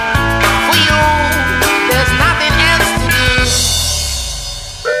shining for you. There's nothing else to do.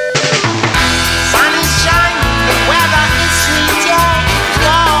 Sun is shining, the weather is sweet, yeah.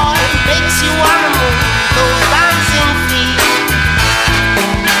 War makes you wanna move those dancing feet.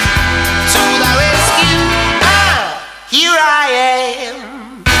 To the rescue, here I am.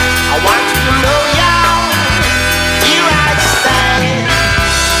 I want you to know, y'all, here I stand.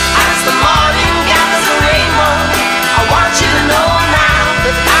 As the morning gathers a rainbow, I want you to know now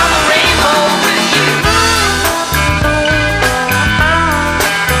that I'm a rainbow with you.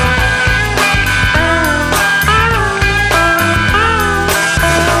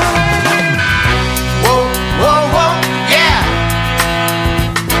 Whoa, whoa, whoa, yeah.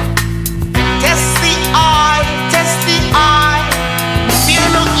 Test the eye, fear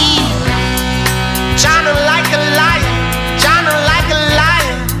no evil. China like a lion, China like a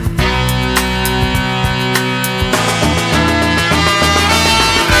lion.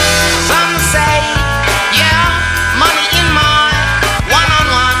 Some say, yeah, money in my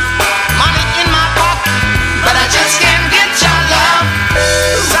one-on-one, money in my pocket, but I just can't get your love.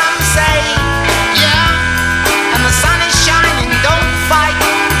 Some say, yeah, and the sun is shining, don't fight.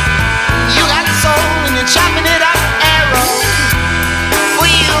 You got soul and you're chopping it up, arrow. For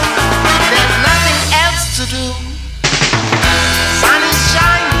you, there's nothing else to do. Sun is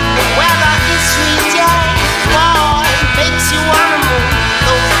shining, the weather is sweet, yeah. Boy, makes you wanna move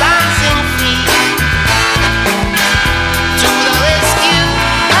those dancing feet. To the rescue,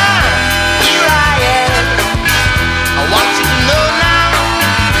 here I am. I want you to know now,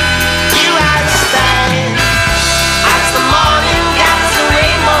 here I stand. As the morning gathers a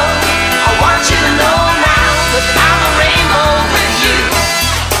rainbow, I want you to know now that I'm a rainbow with you.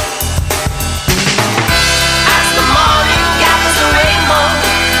 As the morning gathers a rainbow,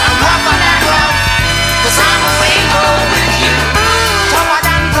 I'm rough on that rough, 'cause I'm a rainbow with you. Tougher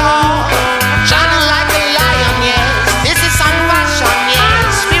than tall, shining like a lion, yes. This is some fashion, yes.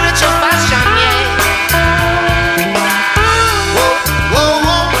 Spiritual fashion, yes. Whoa, whoa,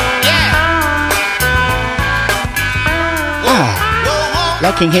 whoa, yeah.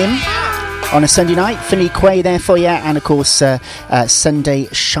 Liking him on a Sunday night. Finley Quay there for you, and of course Sunday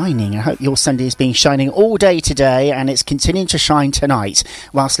Shining. I hope your Sunday has been shining all day today, and it's continuing to shine tonight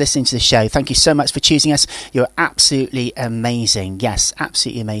whilst listening to the show. Thank you so much for choosing us. You're absolutely amazing. Yes,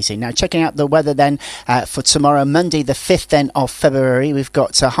 absolutely amazing. Now, checking out the weather then for tomorrow, Monday the 5th then of February. We've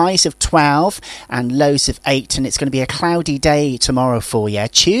got highs of 12 and lows of 8, and it's going to be a cloudy day tomorrow for you.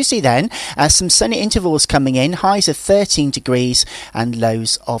 Tuesday then, some sunny intervals coming in, highs of 13 degrees and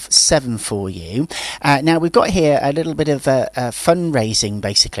lows of 7 for you. Now, we've got here a little bit of fundraising,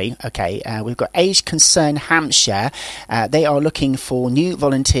 basically. Okay, we've got Age Concern Hampshire. They are looking for new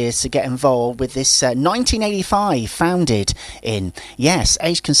volunteers to get involved with this 1985 founded in. Yes,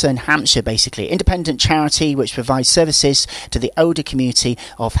 Age Concern Hampshire, basically. Independent charity which provides services to the older community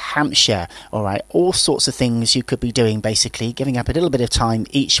of Hampshire. All right, all sorts of things you could be doing, basically, giving up a little bit of time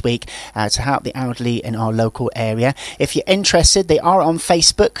each week to help the elderly in our local area. If you're interested, they are on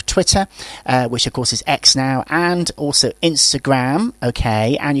Facebook, Twitter, which of course is X now, and also Instagram.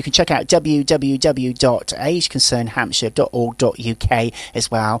 Okay, and you can check out www.ageconcernhampshire.org.uk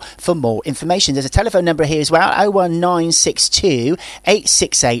as well for more information. There's a telephone number here as well, 01962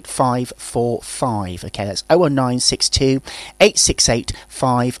 868 545. Okay, that's 01962 868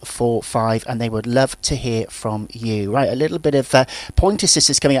 545, and they would love to hear from you. Right, a little bit of Pointer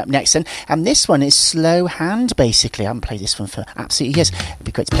Sisters coming up next, and this one is Slow Hand, basically. I haven't played this one for absolutely years. It'd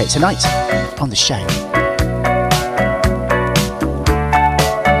be great to play it tonight on the show.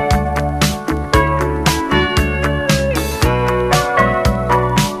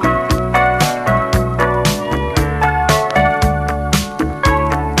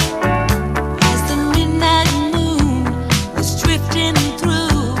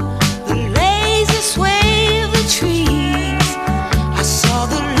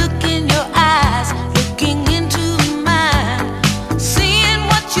 Seeing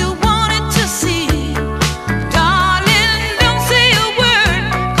what you wanted to see.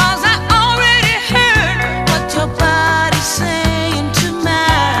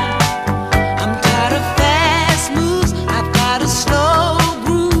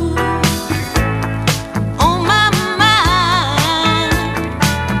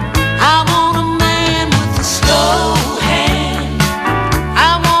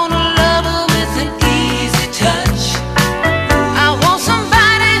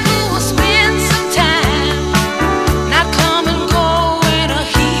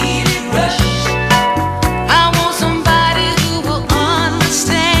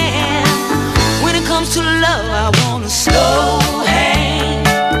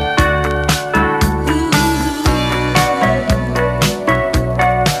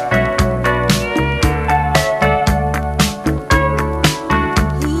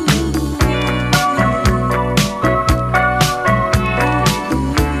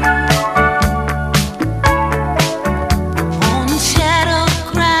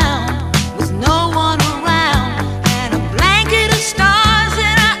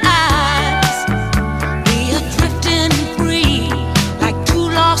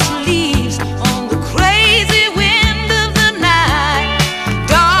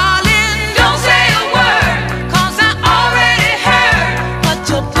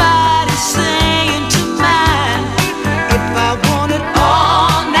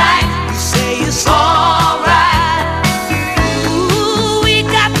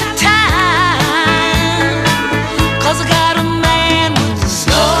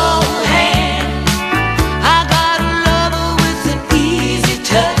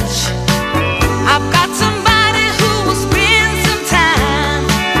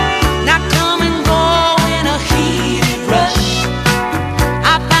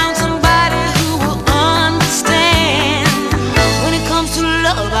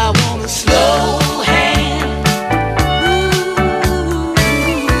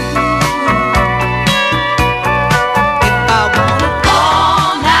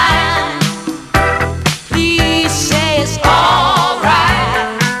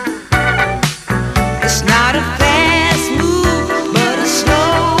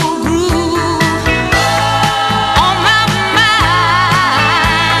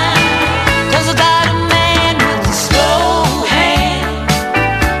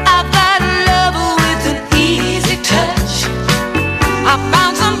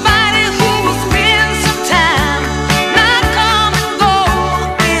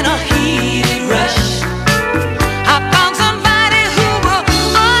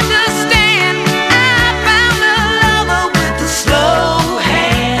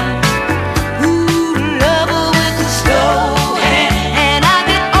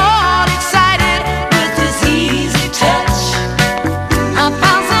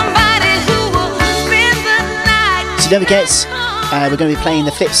 Don't forget, we're going to be playing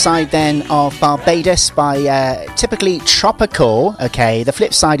the flip side then of Barbados by Typically Tropical. Okay, the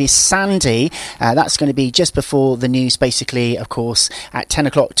flip side is Sandy. That's going to be just before the news, basically, of course, at 10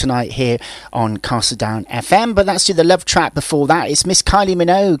 o'clock tonight here on Castledown FM. But let's do the love track before that. It's Miss Kylie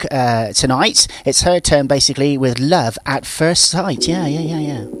Minogue tonight. It's her turn, basically, with Love at First Sight. Yeah.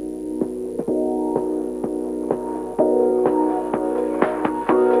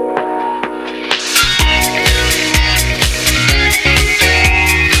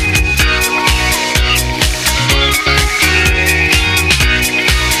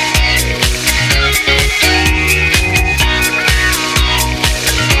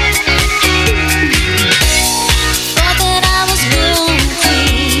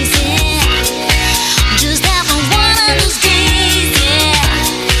 Just after one of those days, yeah.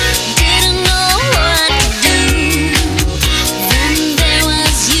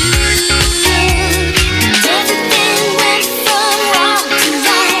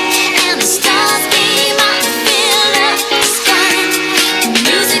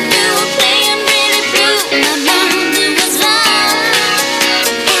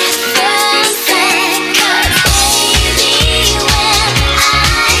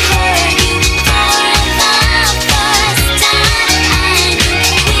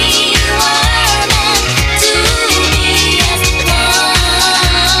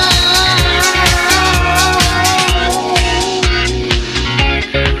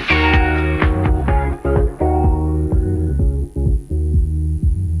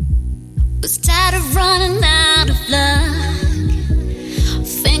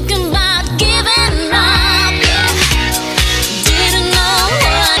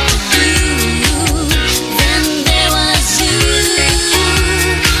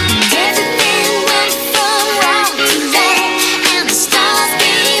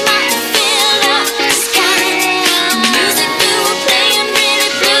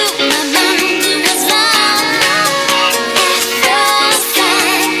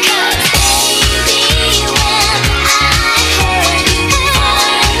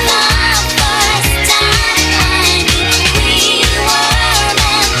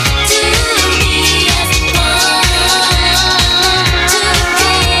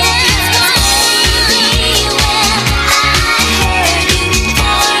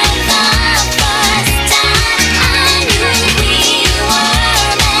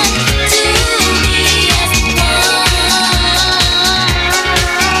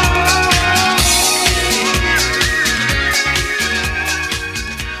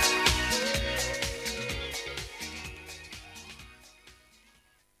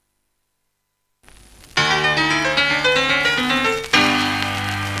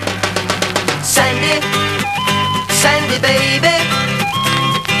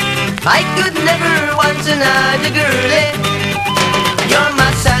 I could never want another girlie. You're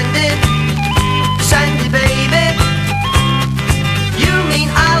my Sandy, Sandy baby. You mean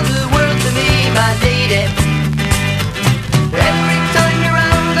all the world to me, my lady. Every time you're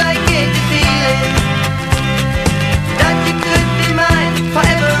around I get the feeling that you could be mine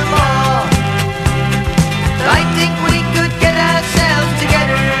forevermore. I think we could get ourselves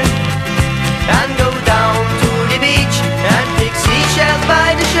together and go down to the beach and pick seashells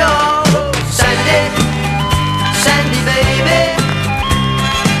by the shore. Sandy, Sandy baby,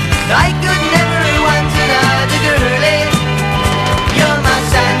 I could never want another girlie. You're my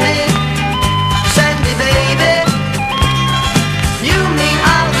Sandy, Sandy baby. You mean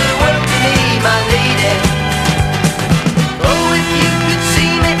all the world to me, my lady. Oh, if you could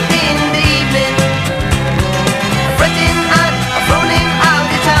see me in the evening, fretting and frowning all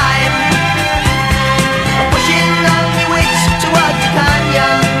the time, pushing all my wits toward the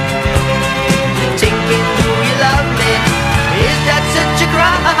canyon, thinking, do you love me? Is that such a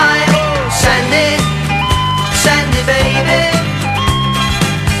crime? Oh, Sandy, Sandy baby,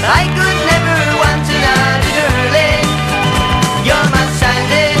 I could never want another girlie. You're my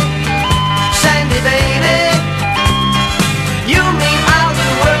Sandy, Sandy baby. You mean all the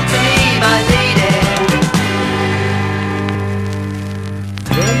world to me, my lady.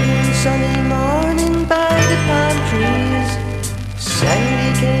 Early one sunny morning by the palm trees, Sandy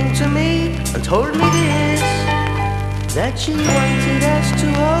came to me and told me this, that she wanted us to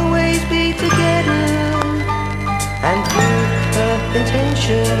always be together, and prove her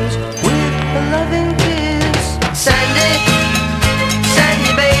intentions with a loving kiss. Sandy,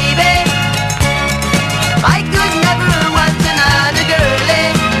 Sandy baby, I could never want another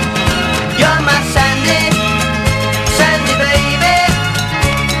girlie. You're my Sandy, Sandy baby.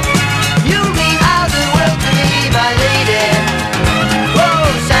 You mean all the world to me, my lady. Oh,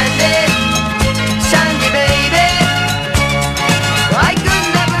 Sandy, Sandy baby,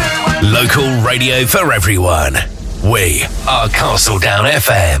 Radio for everyone. We are Castle Down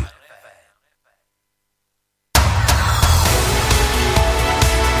FM.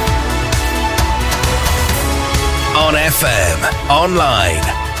 On FM, online,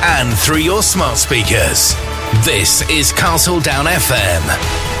 and through your smart speakers. This is Castle Down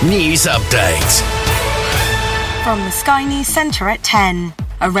FM. News update. From the Sky News Centre at 10.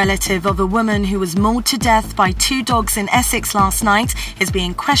 A relative of a woman who was mauled to death by 2 dogs in Essex last night is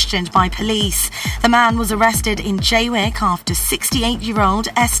being questioned by police. The man was arrested in Jaywick after 68-year-old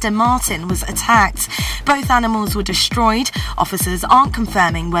Esther Martin was attacked. Both animals were destroyed. Officers aren't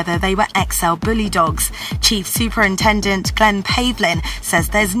confirming whether they were XL bully dogs. Chief Superintendent Glenn Pavlin says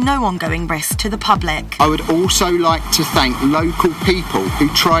there's no ongoing risk to the public. I would also like to thank local people who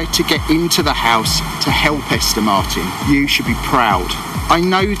tried to get into the house to help Esther Martin. You should be proud. I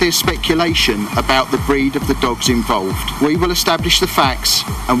know there's speculation about the breed of the dogs involved. We will establish the facts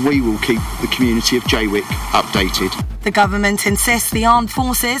and we will keep the community of Jaywick updated. The government insists the armed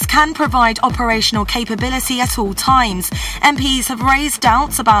forces can provide operational capability at all times. MPs have raised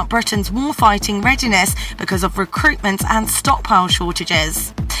doubts about Britain's warfighting readiness because of recruitment and stockpile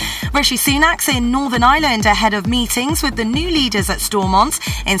shortages. Rishi Sunak's in Northern Ireland ahead of meetings with the new leaders at Stormont.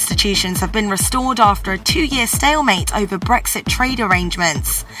 Institutions have been restored after a 2-year stalemate over Brexit trade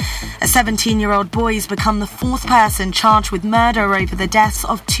arrangements. A 17-year-old boy has become the 4th person charged with murder over the deaths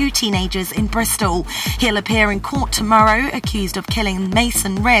of 2 teenagers in Bristol. He'll appear in court tomorrow, accused of killing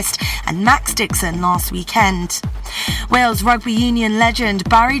Mason Wrist and Max Dixon last weekend. Wales rugby union legend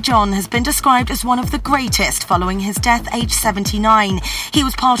Barry John has been described as one of the greatest following his death aged 79. He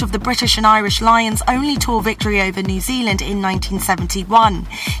was part of the British and Irish Lions' only tour victory over New Zealand in 1971.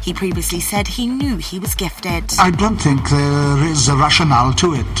 He previously said he knew he was gifted. I don't think there is a rationale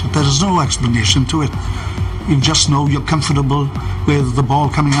to it. There is no explanation to it. You just know you're comfortable with the ball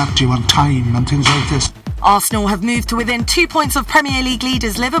coming at you on time and things like this. Arsenal have moved to within 2 points of Premier League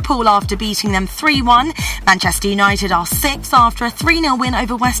leaders Liverpool after beating them 3-1. Manchester United are 6th after a 3-0 win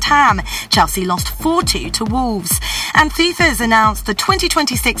over West Ham. Chelsea lost 4-2 to Wolves. And FIFA's announced the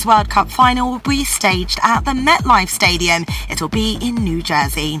 2026 World Cup final will be staged at the MetLife Stadium. It'll be in New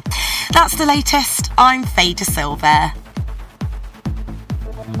Jersey. That's the latest. I'm Faye De Silva.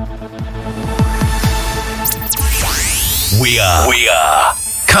 We are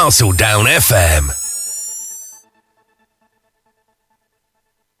Castle Down FM.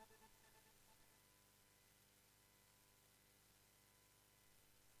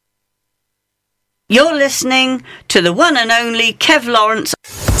 You're listening to the one and only Kev Lawrence.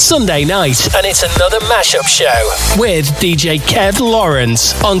 Sunday night, and it's another mashup show with DJ Kev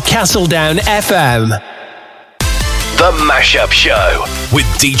Lawrence on Castle Down FM. The Mashup Show with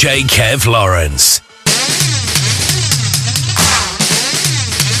DJ Kev Lawrence.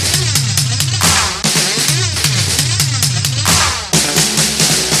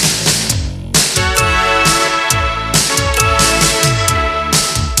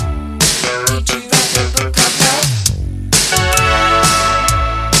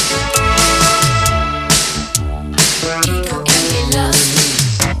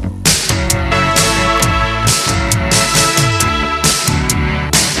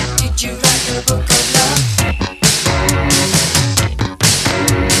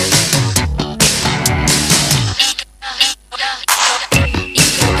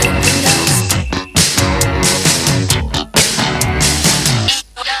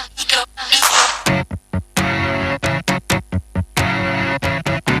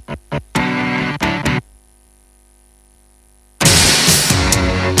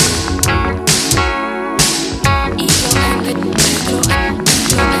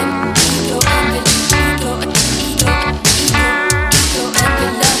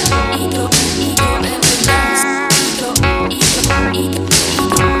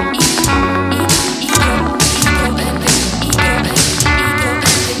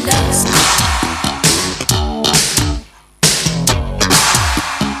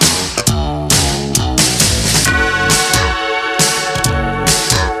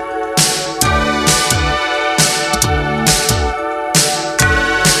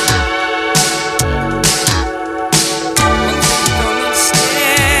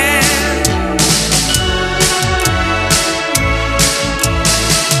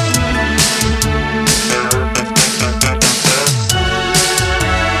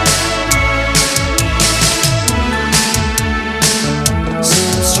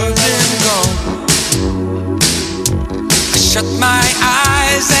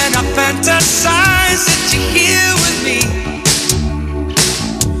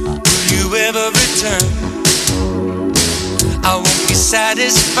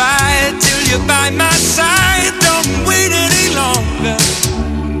 Satisfied till you by my side. Don't wait any longer.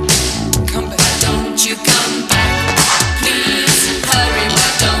 Come back. Why don't you come back? Please hurry. Why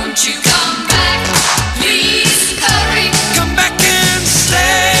don't you come back? Please hurry. Come back and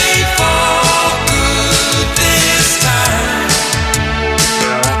stay for good this time.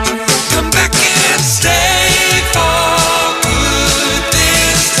 Come back and stay for good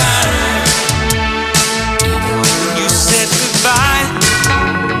this time. When you said goodbye,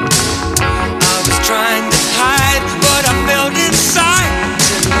 I was trying to hide what I felt inside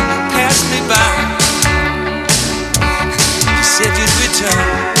till you passed me by. You said you'd return.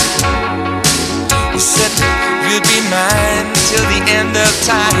 You said you'd be mine till the end of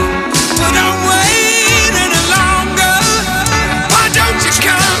time. But don't wait any longer. Why don't you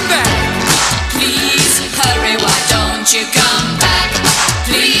come back? Please hurry. Why don't you come back?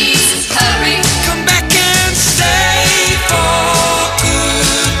 Please hurry. Come back and stay for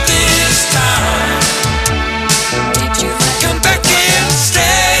good this time. Did you come back and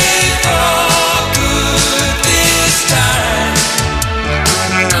stay for good this time?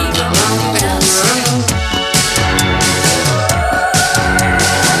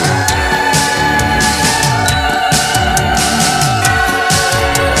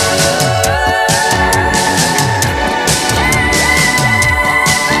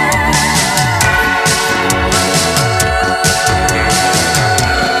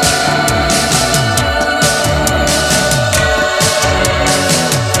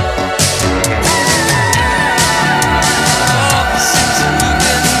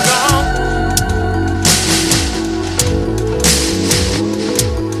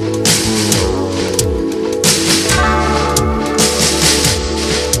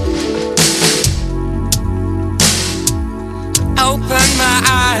 Open my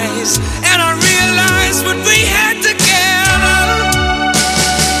eyes and I realized what we had together.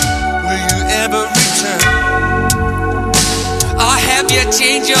 Will you ever return? Or have you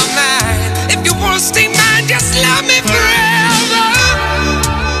changed your mind? If you wanna stay mine, just love me forever.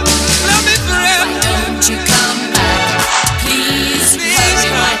 Love me forever. Why don't you come back? Please hurry.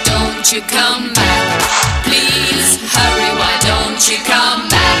 Why don't you come back? Please hurry. Why don't you come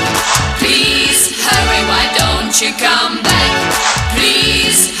back? Please hurry. Why don't you come back?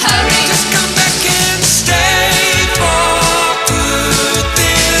 Please hurry. Just come back and stay for good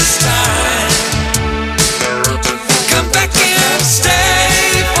this time. Come back and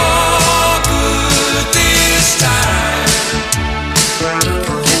stay for good this time.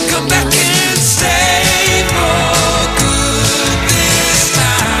 Come back and stay for good this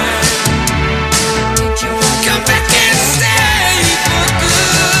time. Come back and stay for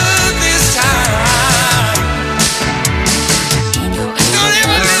good this time. Don't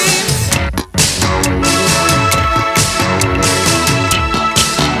ever leave.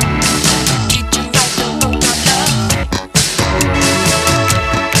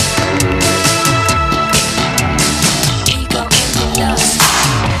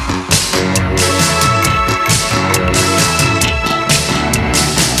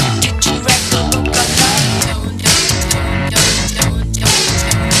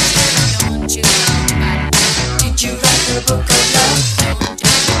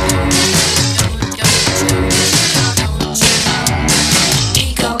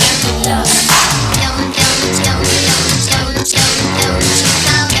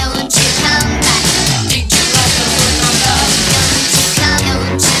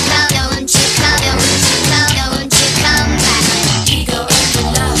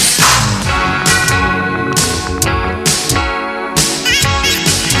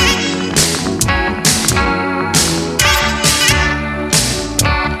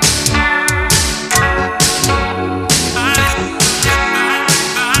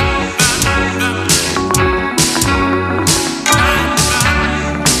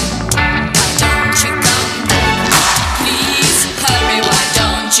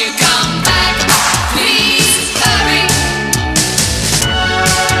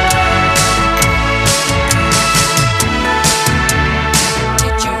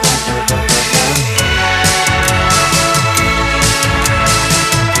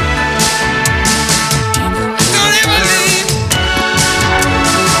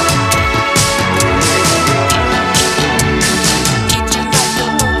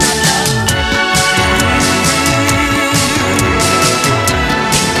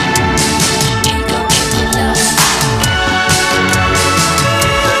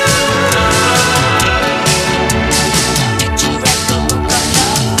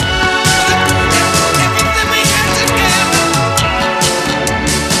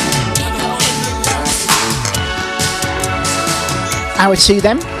 Hour 2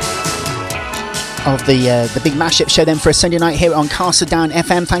 then. of the big mashup show then for a Sunday night here on Castle Down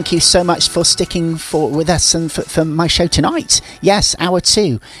FM. Thank you so much for sticking with us and for my show tonight. Yes, hour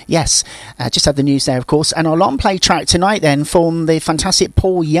 2. Yes, just had the news there, of course. And our long play track tonight then from the fantastic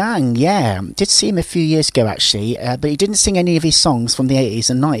Paul Young. Yeah, did see him a few years ago actually, but he didn't sing any of his songs from the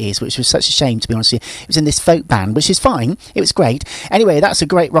 80s and 90s, which was such a shame, to be honest with you. He was in this folk band, which is fine. It was great. Anyway, that's a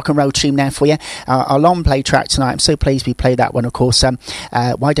great rock and roll tune there for you. Our long play track tonight. I'm so pleased we played that one, of course.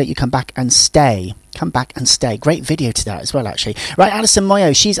 Why Don't You Come Back and Stay? Come Back and Stay. Great video to that as well, actually. Right, Alison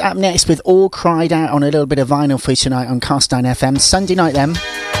Moyo, she's up next with All Cried Out on a little bit of vinyl for you tonight on Cast Iron FM. Sunday night then.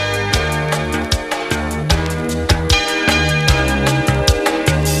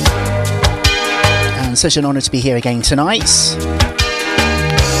 And such an honour to be here again tonight.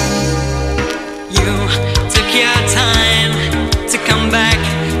 You took your time to come back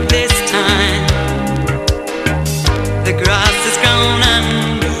this time. The grass is grown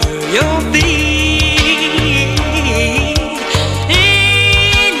under your feet.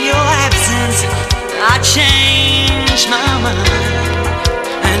 In your absence, I changed my mind,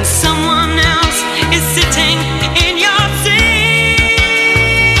 and someone else is sitting in your seat.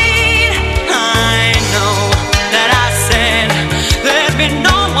 I know that I said there'd be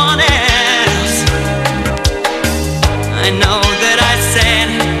no one else. I know that I said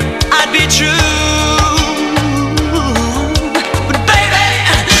I'd be true.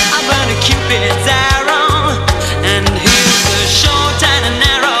 Cupid's arrow, and here's the short and the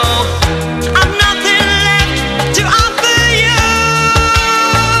narrow. I've nothing left to offer you.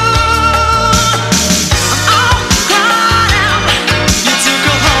 I'm all cried out. You took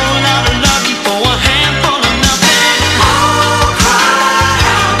a whole lot of loving for a handful of nothing. All cried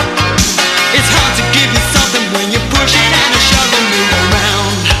out. It's hard to give you something when you're pushing and shoving me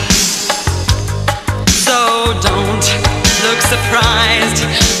around. So don't look surprised.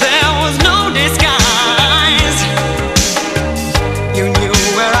 There was no disguise. You knew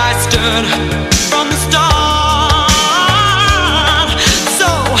where I stood from the start. So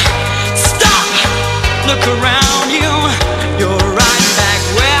stop, look around you. You're right back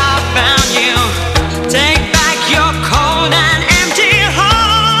where I found you. Take back your cold and empty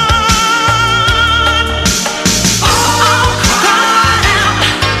heart. Oh, cried out.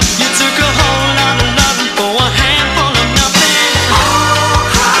 You took a whole lot of loving for a handful of nothing.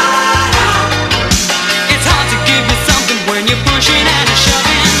 It's hard to give you something when you're pushing and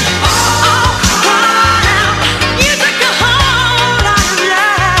shoving. Oh, cried out. You took a whole lot of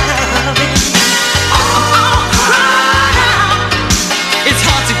loving. Oh, cried out. It's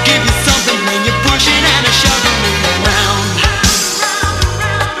hard to give you something when you're pushing and shoving me around.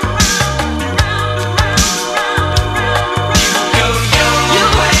 Go your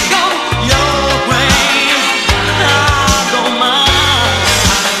way, go your way. I don't mind.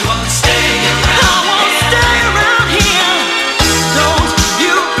 I won't stay around here. Don't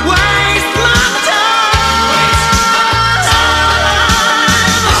you waste my time.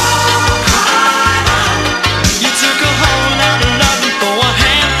 You took a whole lot of loving for a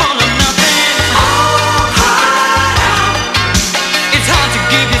handful of nothing. It's hard to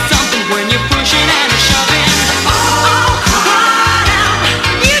give you something when you're pushing and shoving.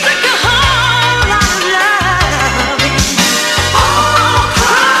 You took a whole lot of loving.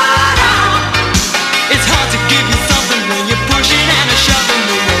 It's hard to give you something when you're pushing and shoving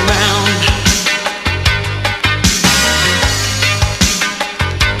me around.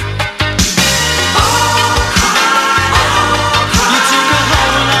 You took a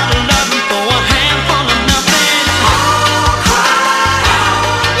whole lot of loving for a handful of nothing.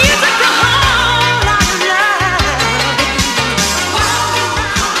 You took a whole lot of loving.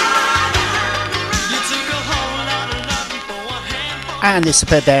 You took a whole lot of loving for a handful. And the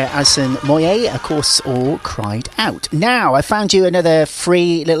superb there, Alison Moye, of course, All Cried Out. Now, I found you another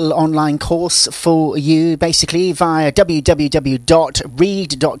free little online course for you, basically, via www.read.co.uk.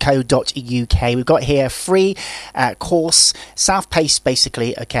 We've got here a free course, self-paced,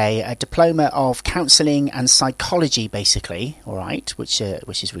 basically, okay, a diploma of counselling and psychology, basically, all right, which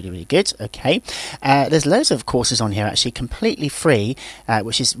is really, really good, okay. There's loads of courses on here, actually, completely free,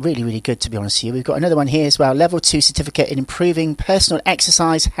 which is really, really good, to be honest with you. We've got another one here as well, Level 2 Certificate in Improving Personal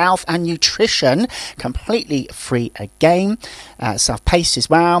Exercise, Health and Nutrition, completely free again, self-paced as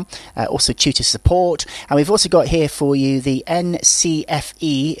well, also tutor support, and we've also got here for you the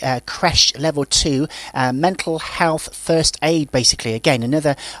NCFE Creche Level 2 Mental Health First Aid, basically, again,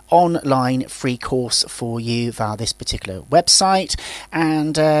 another online free course for you via this particular website.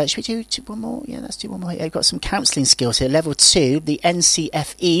 And should we do one more? Yeah, let's do one more. I've got some counselling skills here, Level 2, the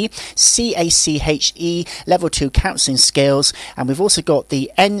NCFE CACHE Level 2 Counselling Skills, and we've also also got the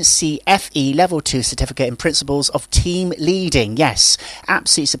NCFE Level 2 Certificate in Principles of Team Leading. Yes,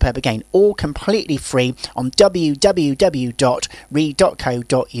 absolutely superb again. All completely free on www.reed.co.uk,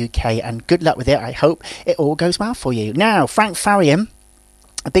 and good luck with it. I hope it all goes well for you. Now, Frank Farian,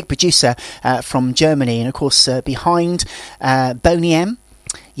 a big producer from Germany, and of course behind Boney M.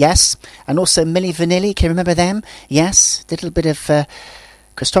 Yes, and also Milli Vanilli. Can you remember them? Yes, a little bit of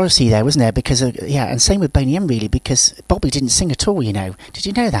controversy there, wasn't there? Because and same with Boney M, really, because Bobby didn't sing at all. You know, did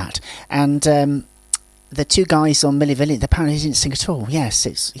you know that? And the two guys on Milli Vanilli, apparently didn't sing at all. Yes,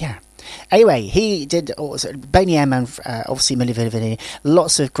 Anyway, he did Boney M and obviously Milli Vanilli,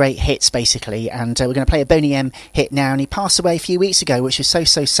 lots of great hits basically, and we're going to play a Boney M hit now, and he passed away a few weeks ago, which was so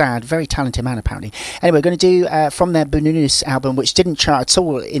sad. Very talented man apparently. Anyway, we're going to do from their Bununus album, which didn't chart at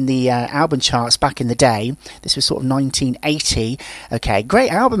all in the album charts back in the day. This was sort of 1980. Okay,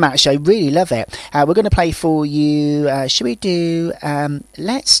 great album actually, I really love it. We're going to play for you, should we do,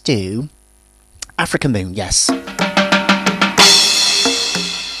 let's do African Moon, yes.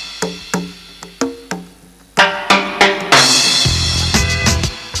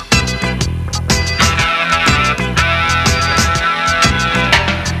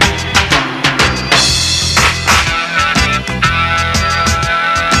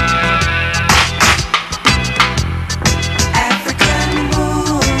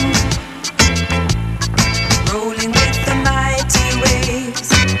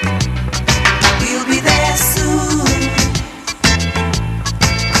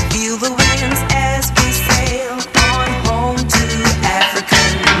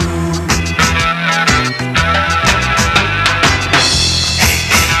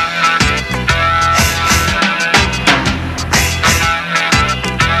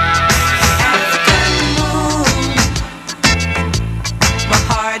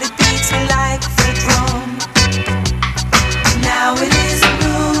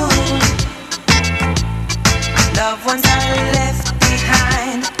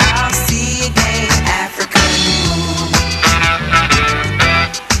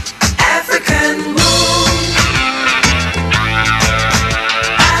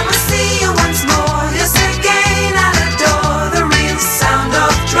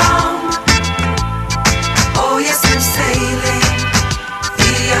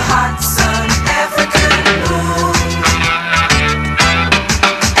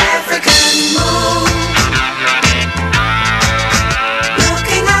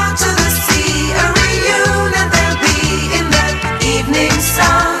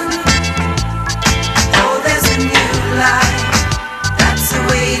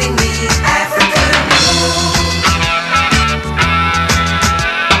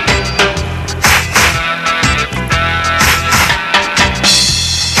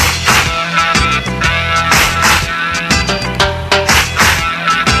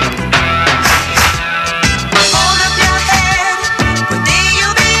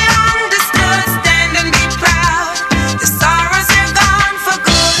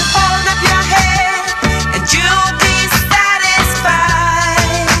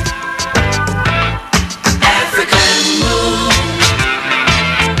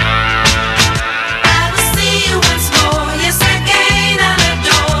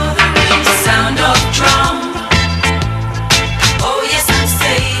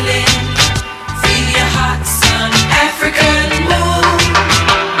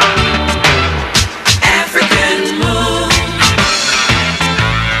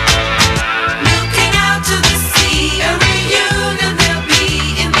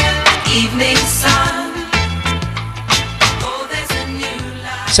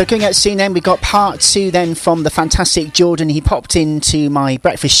 So going out soon then, we got part 2 then from the fantastic Jordan. He popped into my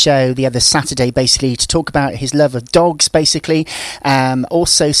breakfast show the other Saturday basically to talk about his love of dogs basically.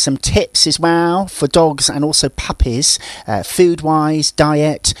 Also some tips as well for dogs and also puppies, food wise,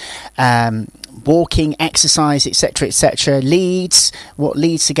 diet, walking, exercise, etc., leads, what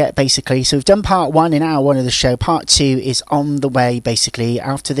leads to get basically. So we've done part 1 in hour 1 of the show. Part 2 is on the way basically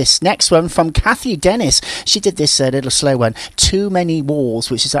after this next one from Kathy Dennis. She did this little slow one, Too Many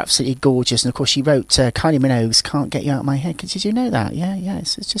Walls, which is absolutely gorgeous, and of course she wrote Kylie Minogue's Can't Get You Out of My Head. Did you know that? Yeah,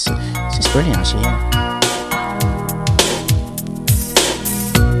 it's just brilliant actually, yeah.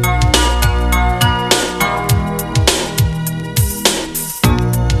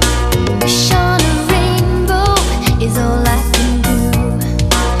 Is all I can do.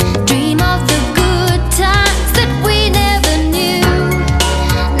 Dream of the good times that we never knew.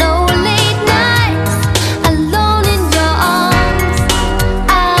 No late nights alone in your arms.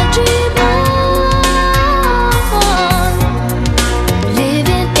 I'll dream on,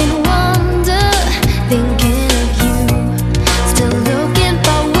 living in wonder.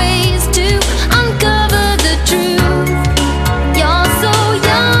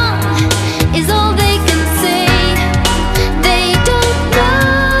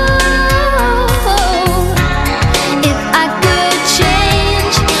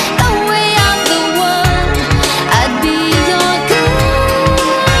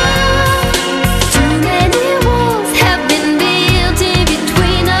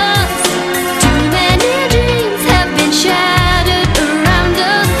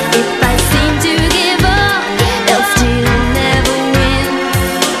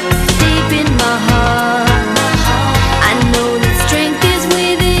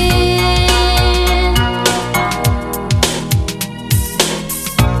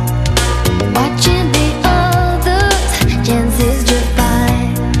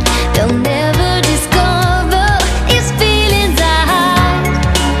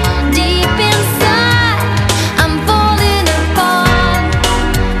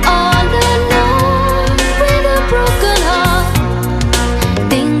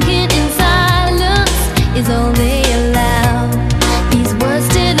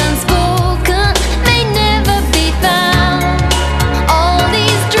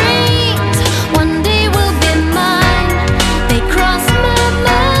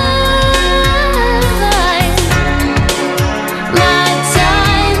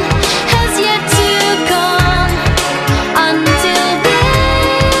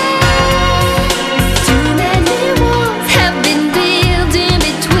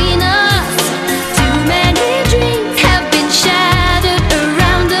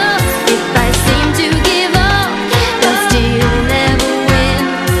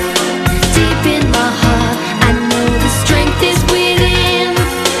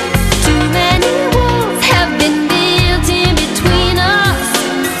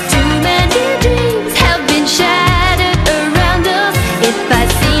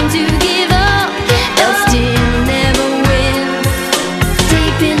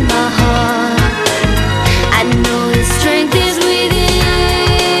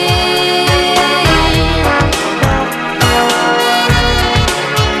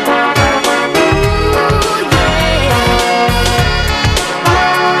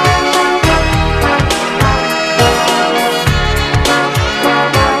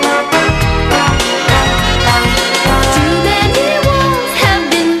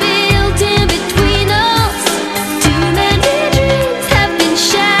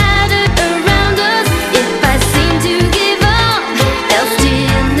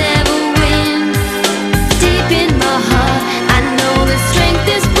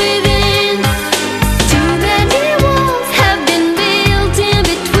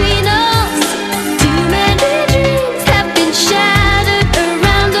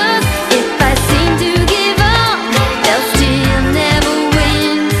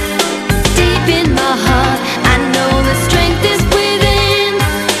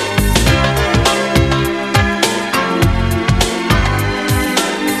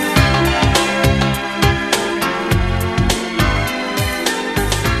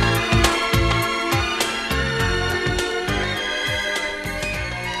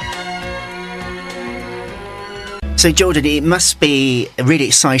 So, Jordan, it must be really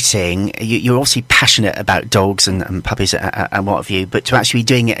exciting. You're obviously passionate about dogs and puppies and what have you, but to actually be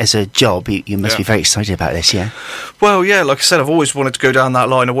doing it as a job, you must be very excited about this, yeah? Well, yeah, like I said, I've always wanted to go down that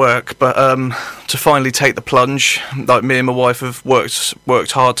line of work, but to finally take the plunge, like me and my wife have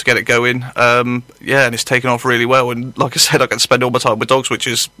worked hard to get it going, and it's taken off really well. And like I said, I get to spend all my time with dogs, which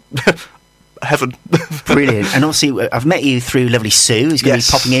is heaven. Brilliant. And obviously, I've met you through lovely Sue, who's going to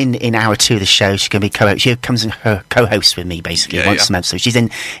be popping in hour 2 of the show. She's going to be she comes and her co-host with me basically once a month. So she's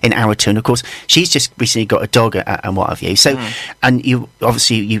in hour 2, and of course she's just recently got a dog and what have you. So and you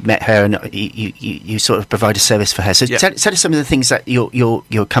obviously you met her and you sort of provide a service for her. So tell us some of the things that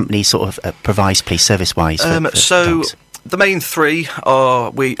your company sort of provides, please, service wise. So dogs. The main 3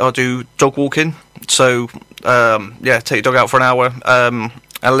 are I do dog walking. So take your dog out for an hour.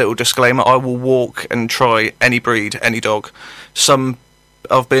 A little disclaimer, I will walk and try any breed, any dog.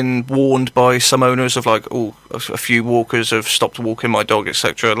 I've been warned by some owners of a few walkers have stopped walking my dog,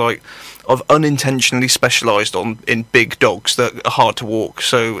 etc. Like, I've unintentionally specialised in big dogs that are hard to walk.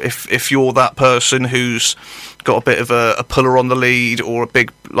 So if you're that person who's got a bit of a puller on the lead or a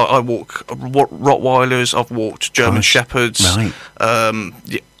big, I walk Rottweilers, I've walked German Shepherds. Right.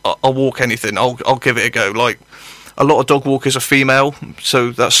 I'll walk anything. I'll give it a go. Like, a lot of dog walkers are female,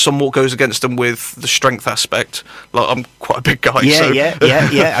 so that somewhat goes against them with the strength aspect. Like, I'm quite a big guy.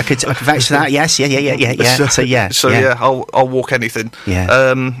 Yeah. I could vouch for that. Yes, yeah. I'll walk anything.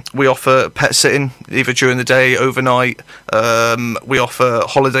 Yeah. We offer pet sitting either during the day, overnight. We offer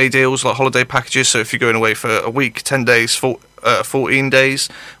holiday deals, like holiday packages. So if you're going away for a week, 10 days, 14 days,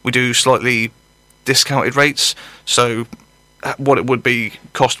 we do slightly discounted rates. So what it would be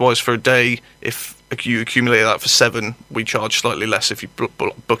cost-wise for a day, if you accumulate that for 7, we charge slightly less if you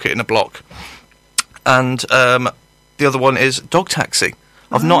book it in a block. And the other one is dog taxi.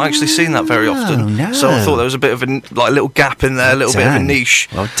 I've not actually seen that very often. No. So I thought there was a bit of a little gap in there, a little bit of a niche.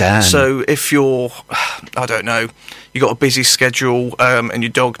 Well done. So if you're, I don't know, you got a busy schedule and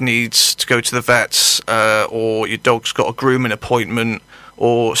your dog needs to go to the vets or your dog's got a grooming appointment,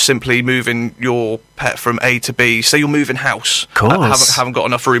 or simply moving your pet from A to B. Say you're moving house. Of course. Haven't got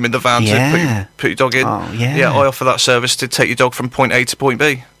enough room in the van to put your dog in. Oh, yeah. Yeah, I offer that service to take your dog from point A to point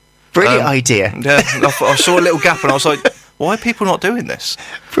B. Brilliant idea. Yeah, I saw a little gap and I was like, why are people not doing this?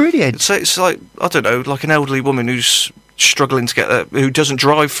 Brilliant. So it's like, I don't know, like an elderly woman who's struggling to get who doesn't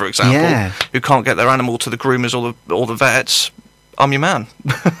drive, for example, who can't get their animal to the groomers or the vets. I'm your man.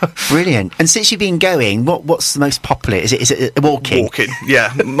 Brilliant. And since you've been going, what's the most popular? Is it walking? Walking,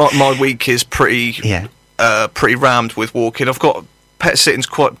 yeah. My week is pretty rammed with walking. I've got pet sittings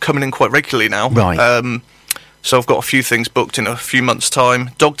coming in quite regularly now. Right. So I've got a few things booked in a few months' time.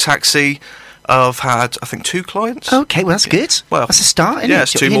 Dog taxi. I've had, I think, 2 clients. Okay, well, that's good. Well, that's a start, isn't it? Yeah,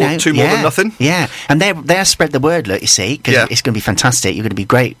 it's two more than nothing. Yeah, and they're spread the word, look, you see, because it's going to be fantastic. You're going to be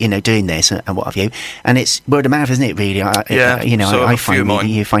great, doing this and what have you. And it's word of mouth, isn't it, really? I find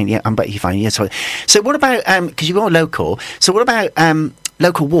you find. So what about, because you're all local, so what about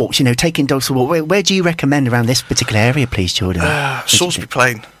local walks, taking dogs to walk? Where do you recommend around this particular area, please, Jordan? Salisbury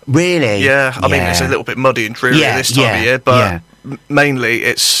Plain. Really? Yeah, I mean, it's a little bit muddy and dreary this time of year, but mainly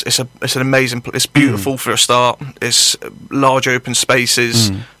it's an amazing place. It's beautiful for a start. It's large open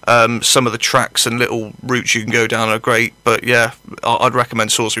spaces. Some of the tracks and little routes you can go down are great, but yeah, I'd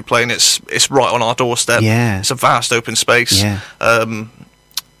recommend Salisbury Plain. It's right on our doorstep. It's a vast open space.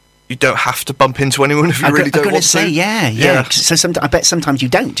 You don't have to bump into anyone if you really don't want to. Yeah. So I bet sometimes you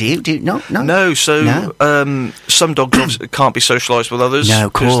don't. Do you? No. No. So some dogs obviously can't be socialised with others. No,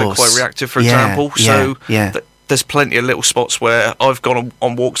 of course. Because they're quite reactive, for example. So there's plenty of little spots where I've gone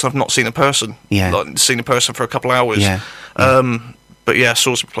on walks and I've not seen a person. Like, seen a person for a couple of hours. But yeah,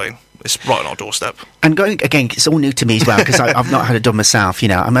 Salisbury Plain. It's right on our doorstep. And going again, it's all new to me as well because I've not had a dog myself.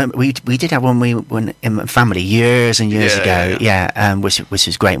 I remember we did have one when in my family years and years ago. Which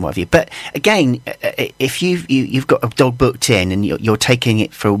is great and what have you. But again, if you've got a dog booked in and you're taking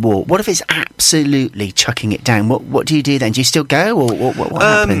it for a walk, what if it's absolutely chucking it down? What do you do then? Do you still go, or what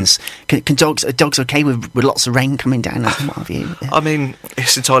happens? Are dogs okay with lots of rain coming down? And what have you? I mean,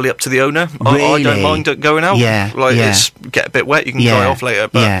 it's entirely up to the owner. Really? I don't mind going out. It's get a bit wet. You can dry off later,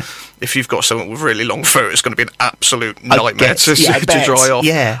 but. If you've got someone with really long fur, it's going to be an absolute nightmare to dry off.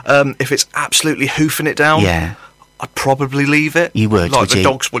 If it's absolutely hoofing it down, I'd probably leave it. You would, like, the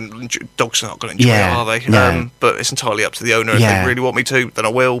dogs wouldn't. Dogs are not going to enjoy it, are they? No. But it's entirely up to the owner. If they really want me to, then I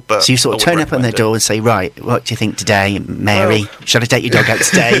will. But so you sort of turn up on their door and say, "Right, what do you think today, Mary? Should I take your dog out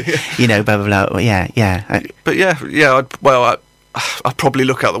today?" Blah blah blah. But I'd probably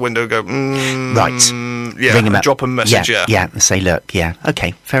look out the window and go, right, yeah, ring him up, drop a message, and say, look,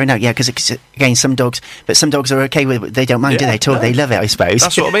 okay, fair enough, because again, some dogs are okay with it, they don't mind, do they? At all, they love it, I suppose.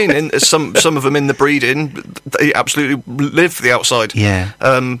 That's what I mean. And some of them in the breeding, they absolutely live for the outside,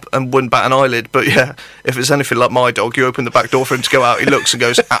 and wouldn't bat an eyelid. But yeah, if it's anything like my dog, you open the back door for him to go out, he looks and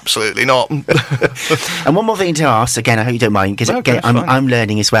goes, absolutely not. And one more thing to ask, again, I hope you don't mind, because again, I'm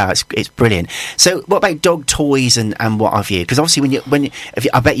learning as well. It's brilliant. So, what about dog toys and what have you? Because obviously,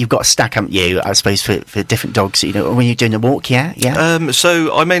 I bet you've got a stack, haven't you? I suppose for different dogs, when you're doing a walk,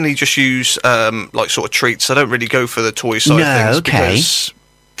 So I mainly just use like sort of treats. I don't really go for the toy side of things because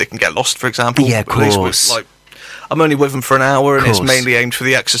they can get lost, for example. Yeah, of course. I'm only with them for an hour, and it's mainly aimed for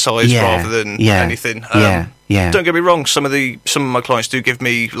the exercise rather than anything. Don't get me wrong. Some of my clients do give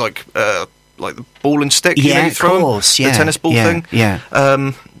me like the ball and stick. Yeah, you throw of course. the tennis ball thing. Yeah.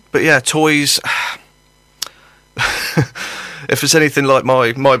 But yeah, toys. If it's anything like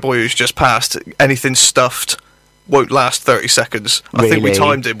my boy who's just passed, anything stuffed won't last 30 seconds. I think we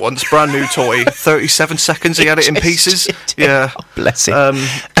timed him once. Brand new toy, 37 seconds. He had it in pieces. Yeah, oh, bless him.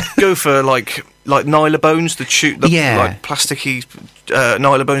 Go for like Nyla bones, like plasticky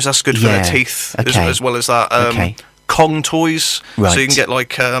Nyla bones. That's good for their teeth as well as that. Kong toys, so you can get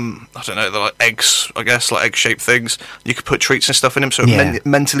like I don't know, they're like eggs, I guess, like egg-shaped things. You could put treats and stuff in them, so it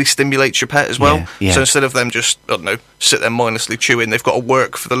mentally stimulates your pet as well. So instead of them just, I don't know, sit there mindlessly chewing, they've got to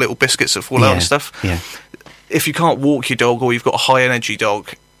work for the little biscuits that fall out and stuff. If you can't walk your dog, or you've got a high-energy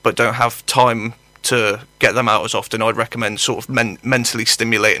dog but don't have time to get them out as often, I'd recommend sort of mentally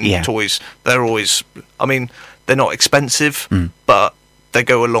stimulating toys. They're always, I mean, they're not expensive, but they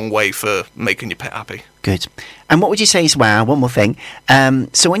go a long way for making your pet happy. Good. And what would you say as well, one more thing,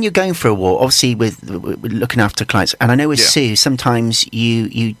 so when you're going for a walk, obviously with looking after clients, and I know with Sue, sometimes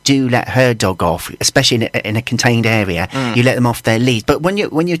you do let her dog off, especially in a contained area, you let them off their lead. But when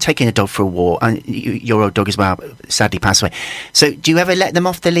you're taking a dog for a walk, and your old dog as well sadly passed away, so do you ever let them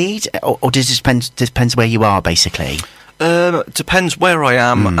off the lead, or does it depends where you are, basically? Depends where I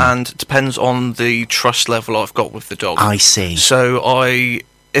am, and depends on the trust level I've got with the dog. I see. So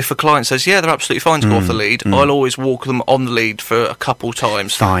if a client says, yeah, they're absolutely fine to go off the lead, I'll always walk them on the lead for a couple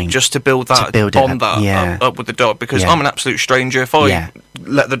times. Fine. Just to build that bond up with the dog, because I'm an absolute stranger. If I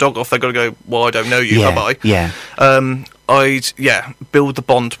let the dog off, they're going to go, well, I don't know you, bye-bye. Yeah. I'd build the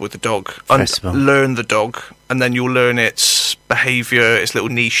bond with the dog and learn the dog, and then you'll learn its behaviour, its little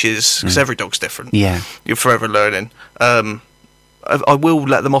niches, because every dog's different. Yeah. You're forever learning. I will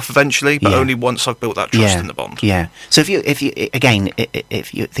let them off eventually, but only once I've built that trust in the bond. Yeah. So if you're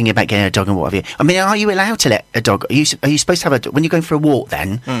thinking about getting a dog and what have you, I mean, are you allowed to let a dog? Are you supposed to have when you're going for a walk?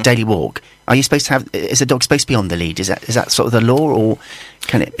 Then daily walk. Are you supposed to have? Is a dog supposed to be on the lead? Is that sort of the law, or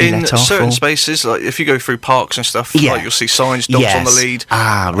can it be let off? In certain spaces, like if you go through parks and stuff, like you'll see signs, dogs on the lead.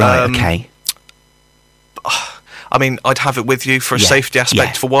 Ah, right. Okay. I mean, I'd have it with you for a safety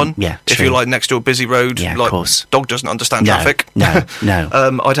aspect, for one. Yeah, if you're like next to a busy road, of like course. Dog doesn't understand traffic. No.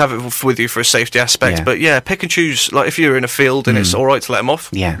 I'd have it with you for a safety aspect. But pick and choose. Like if you're in a field and it's all right to let them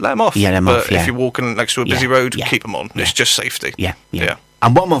off, let them off. Yeah, let them off. But if you're walking next to a busy road, keep them on. It's just safety. Yeah.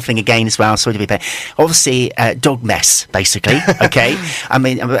 And one more thing again as well, sorry to be bad. Obviously, dog mess, basically. Okay, I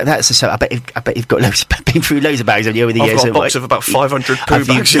mean that's so. I bet you've got been through loads of bags on you over the years. I've got a box of about 500 poo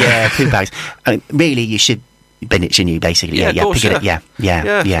bags. Poo bags. Really, you should bin it, shouldn't you? Basically, pick it up.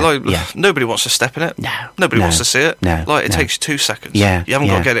 Yeah. Nobody wants to step in it. No. Nobody wants to see it. No. Like it takes 2 seconds. Yeah. You haven't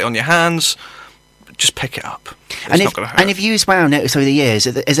got to get it on your hands. Just pick it up. It's not going to hurt. And if you as well noticed over the years,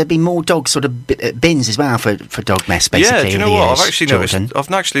 has there been more dog sort of bins as well for dog mess, basically? Yeah, do you know what? I've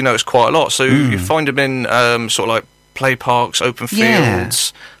actually noticed quite a lot. So you find them in sort of like play parks, open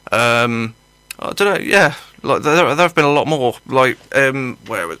fields. I don't know. Yeah, like there have been a lot more. Like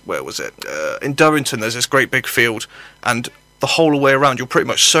where was it? In Durrington, there's this great big field, and the whole way around, you're pretty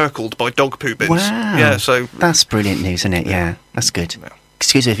much circled by dog poo bins. Wow. Yeah, so that's brilliant news, isn't it? Yeah, that's good. Yeah.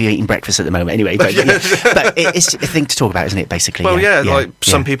 Excuse me if you're eating breakfast at the moment, anyway. But, but it's a thing to talk about, isn't it? Basically. Well,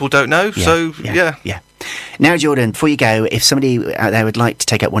 some people don't know. So yeah. Now, Jordan, before you go, if somebody out there would like to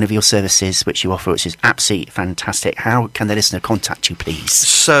take up one of your services which you offer, which is absolutely fantastic, how can the listener contact you, please?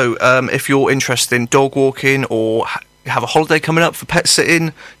 So, if you're interested in dog walking or have a holiday coming up for pet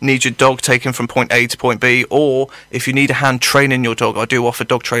sitting, need your dog taken from point A to point B, or if you need a hand training your dog, I do offer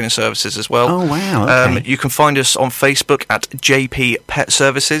dog training services as well. Oh, wow. Okay. You can find us on Facebook at JP Pet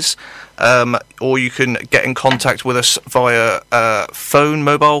Services, or you can get in contact with us via phone,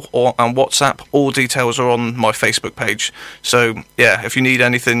 mobile, and WhatsApp. All details are on my Facebook page. So, if you need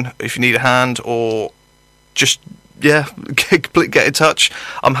anything, if you need a hand, or just get in touch.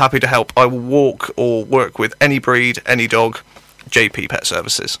 I'm happy to help. I will walk or work with any breed, any dog, JP Pet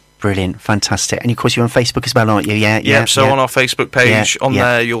Services. Brilliant, fantastic. And of course you're on Facebook as well, aren't you? So on our Facebook page,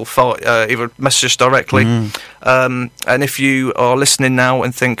 there you'll either message us directly, and if you are listening now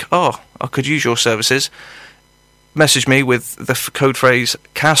and think, I could use your services, message me with the code phrase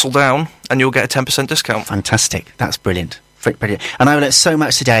Castle Down and you'll get a 10% discount. Fantastic, that's brilliant. Brilliant. And I learned so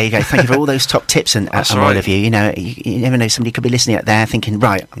much today. Thank you for all those top tips and all of you. You know, you never know, somebody could be listening out there thinking,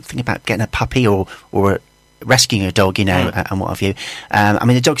 right, I'm thinking about getting a puppy or rescuing a dog, you know, and what have you. I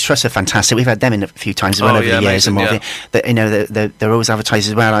mean, the Dogs Trust are fantastic. We've had them in a few times as well over the years, and what have you. You know, they're always advertised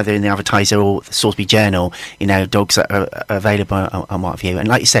as well, either in the Advertiser or the Salisbury Journal. You know, dogs that are available and what have you. And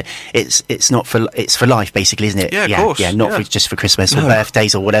like you said, it's for life, basically, isn't it? Yeah, of course. Yeah, not just for Christmas or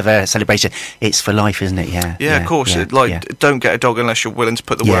birthdays or whatever celebration. It's for life, isn't it? Yeah, of course. Don't get a dog unless you're willing to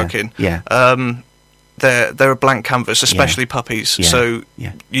put the work in. Yeah. They're a blank canvas, especially puppies. So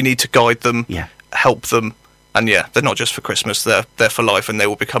you need to guide them, help them. And they're not just for Christmas, they're for life, and they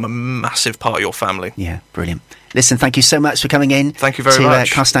will become a massive part of your family. Yeah, brilliant. Listen, thank you so much for coming in. Thank you very much.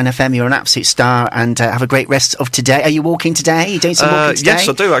 To Castletown FM, you're an absolute star, and have a great rest of today. Are you walking today? Are you doing some walking today? Yes,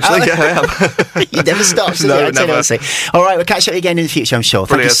 I do, actually. I am. You never stop, so no, never. All right, we'll catch up again in the future, I'm sure.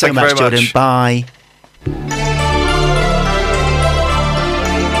 Brilliant. Thank you so much, Jordan. Bye.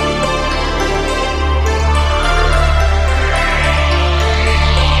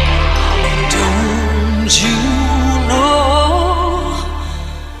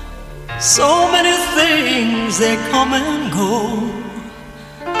 So many things, they come and go,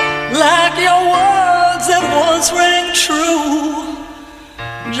 like your words that once rang true,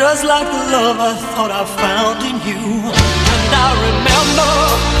 just like the love I thought I found in you. And I remember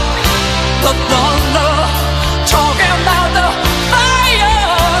the thunder, talking about the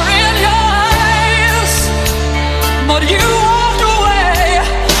fire in your eyes, but you walked away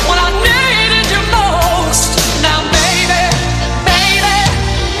when I needed you most. Now baby,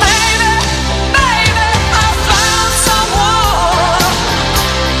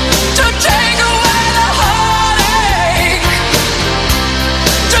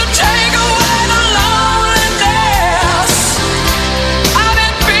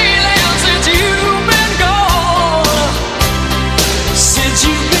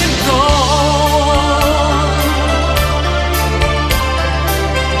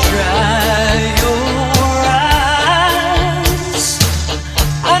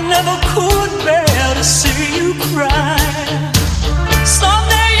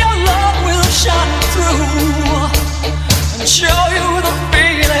 show you the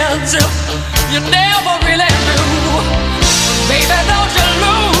feelings you never really knew. Baby, don't you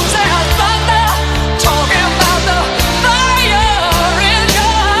lose that thunder, talking about the fire in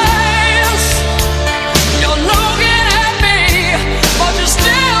your eyes. You're looking at me, but you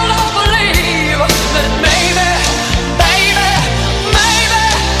still don't believe that maybe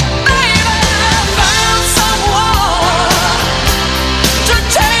I found someone to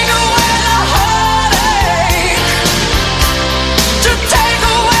take away the heartache, to take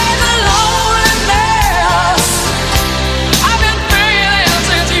away the loneliness I've been feeling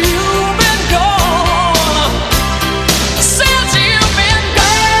since you've been gone. Since you've been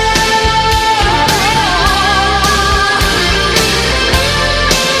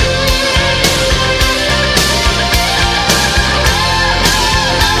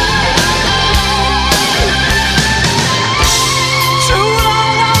too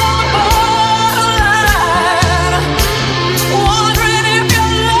long on the borderline, wondering if your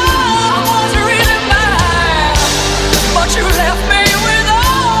love was really mine, but you left me with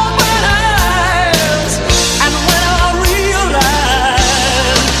open eyes. And when I realized,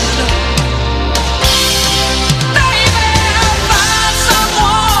 baby, I found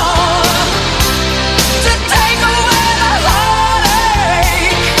someone to take away the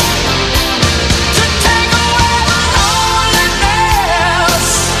heartache, to take away the loneliness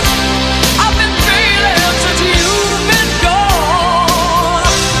I've been feeling since you've been gone.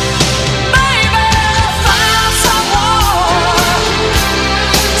 Baby, I found someone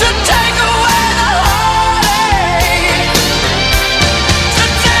to take away the heartache, to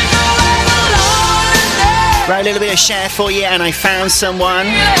take away the loneliness Right, a little bit of Cher for you, and I found someone.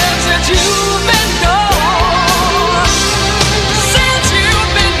 since you've been gone. Since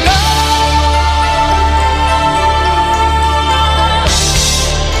you've been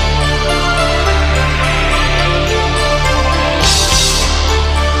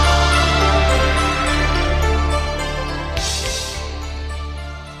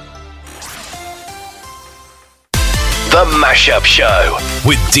The Mashup Show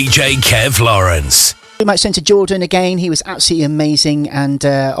with DJ Kev Lawrence. We might send to Jordan again. He was absolutely amazing and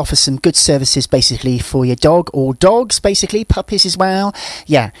offers some good services basically for your dog or dogs, basically puppies as well.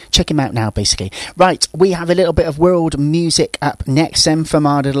 Yeah, check him out now basically. Right, we have a little bit of world music up next then from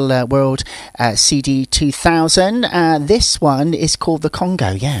our little world CD 2000. This one is called The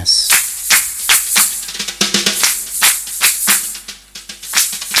Congo, yes.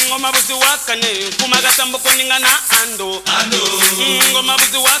 Ngoma buzi wakane kumagata mbokuningana ando ngoma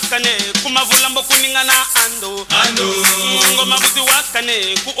buzi wakane kumavula mbokuningana ando ngoma buzi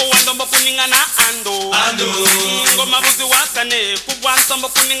wakane ku owando mbokuningana ando ngoma buzi wakane ku bwansa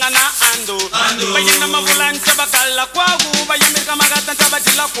mbokuningana ando bayina mavula ntabakala kwawu bayamirika magata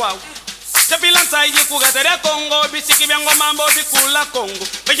ntabadila kwawu Chapilansa yiku gatere Congo bisiki byango mambo bikula Congo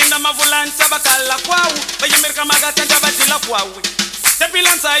bayina mavula ntabakala kwawu bayamirika magata ntabadila kwawu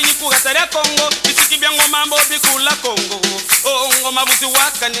Chapilansa yiku gatere Congo bisiki byango mambo bikula Congo ngoma buzi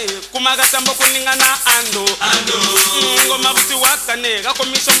wakane kumagata mbokuningana ando ngoma buzi wakane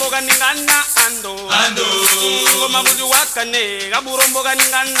gakomisho mboga ningana ando ngoma buzi wakane gaburo mboga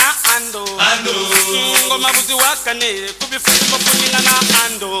ningana ando ngoma buzi wakane kubifuzi mbokuningana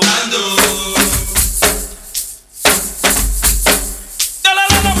ando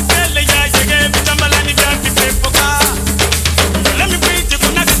dalala mutele ya jege bitambalani bya kipepoka let me preach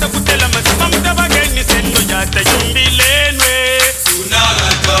kunagata kutela mazima mtabageni sendo ya tayumbilenwe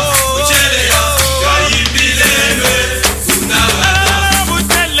kunagata mutele ya tayumbilenwe kunagata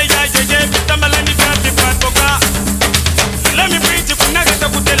mutele ya jege bitambalani bya kipepoka let me preach kunagata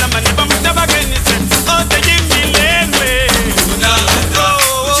kutela mazima mtabageni sendo tayumbilenwe kunagata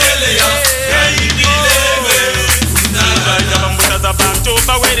mutele ya tayumbilenwe kunagata mutaza bantu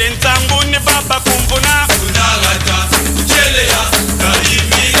bawere ntangu ne baba kumvuna kunagata mutele ya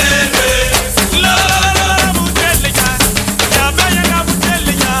tayumbilenwe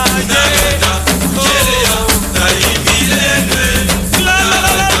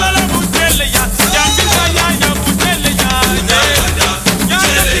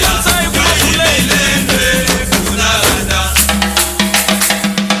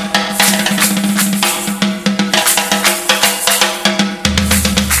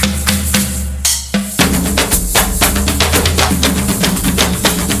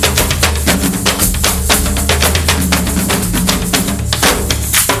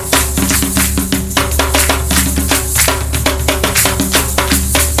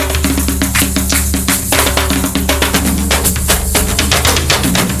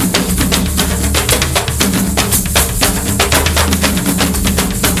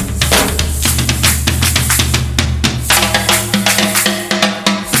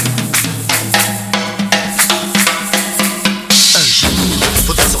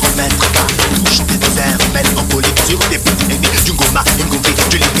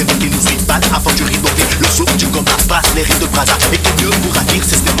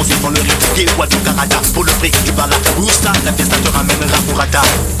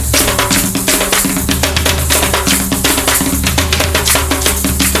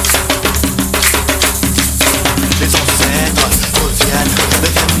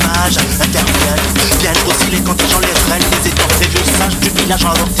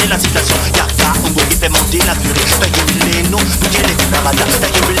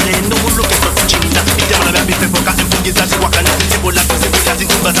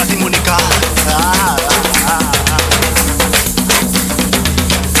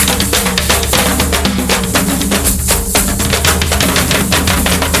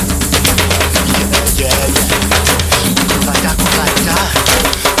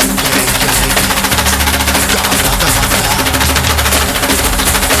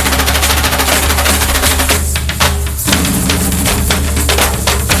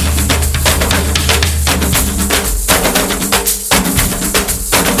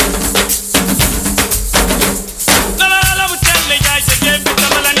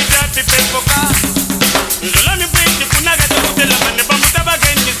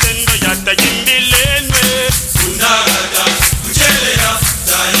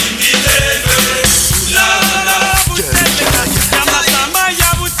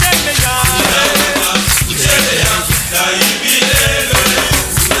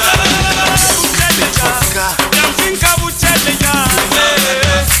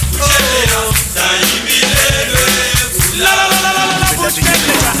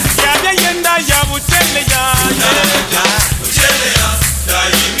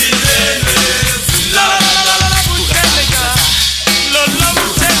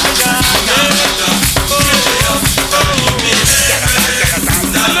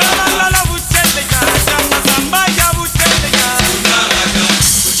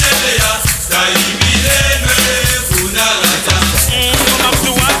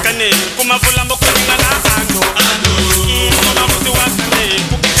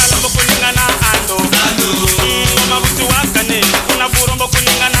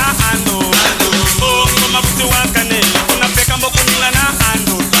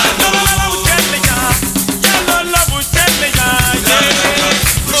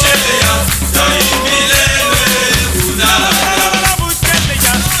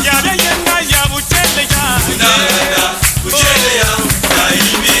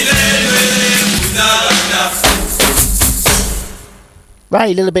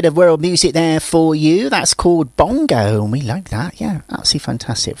Right, a little bit of world music there for you. That's called Bongo, and we like that. Yeah, absolutely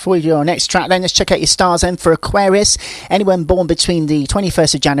fantastic. Before we do our next track, then let's check out your stars then for Aquarius. Anyone born between the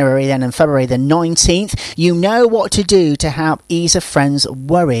 21st of January then and February the 19th, you know what to do to help ease a friend's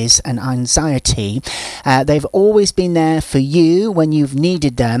worries and anxiety. They've always been there for you when you've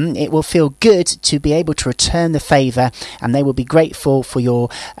needed them. It will feel good to be able to return the favour, and they will be grateful for your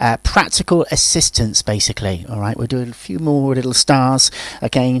practical assistance, basically. All right, we'll do a few more little stars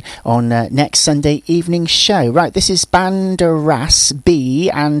again on next Sunday evening show. Right, this is Banderas B,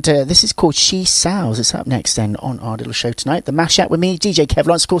 and this is called She Sells. It's up next then on our little show tonight. The Mashup with me, DJ Kev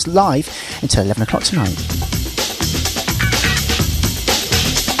Lawrence, of course, live until 11 o'clock tonight.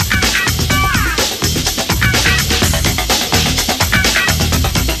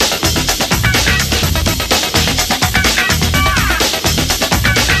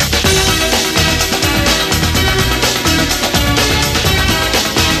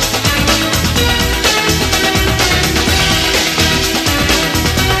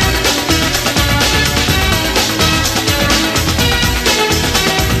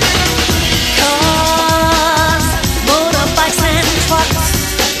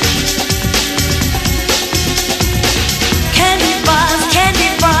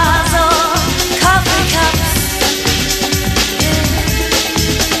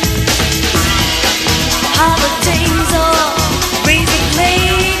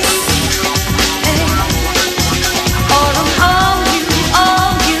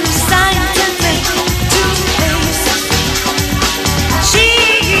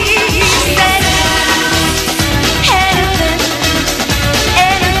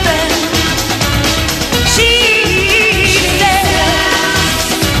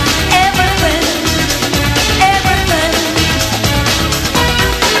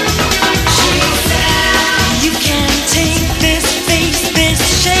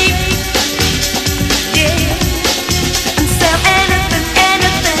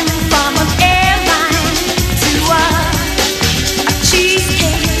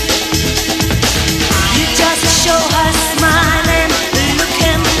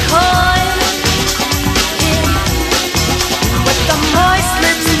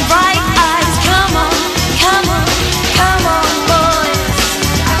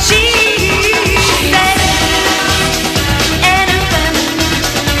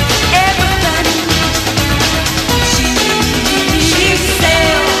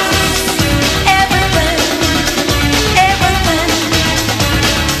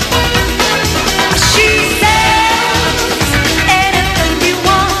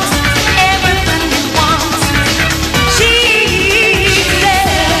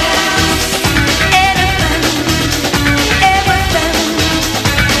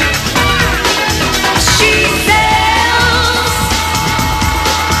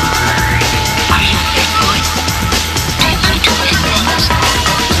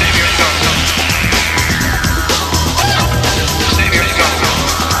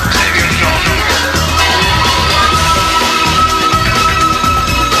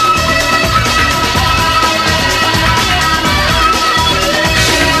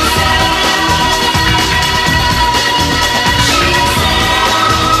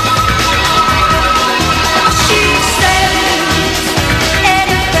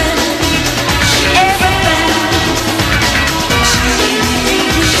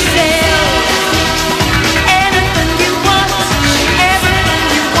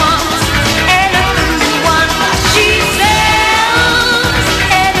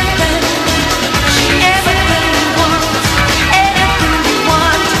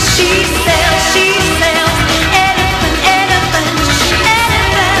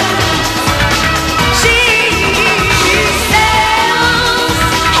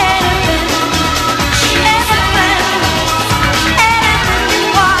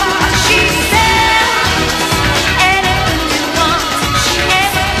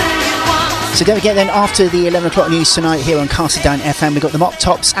 So don't forget then, after the 11 o'clock news tonight here on Castledown FM, we've got the Mop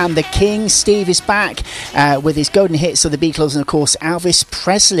Tops and the King. Steve is back with his golden hits of the Beatles and, of course, Elvis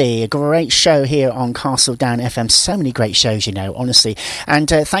Presley. A great show here on Castledown FM. So many great shows, you know, honestly. And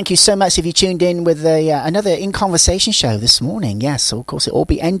thank you so much if you tuned in with another In Conversation show this morning. Yes, so of course, it will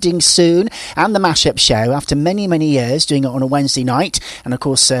be ending soon. And the Mashup show, after many, many years, doing it on a Wednesday night. And, of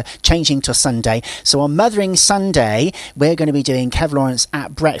course, changing to Sunday. So on Mothering Sunday, we're going to be doing Kev Lawrence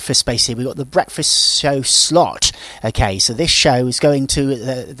at breakfast, basically. We've got the breakfast show slot. Okay, so this show is going to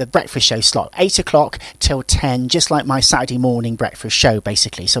the breakfast show slot, 8 o'clock till 10, just like my Saturday morning breakfast show,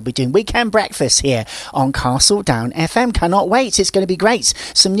 basically. So I'll be doing weekend breakfast here on Castle Down FM. Cannot wait. It's going to be great.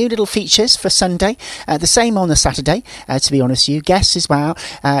 Some new little features for Sunday. The same on the Saturday, to be honest with you. Guests as well.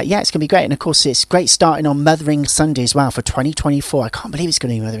 Yeah, it's going to be great. And of course, it's great starting on Mothering Sunday as well for 2024. I can't believe it's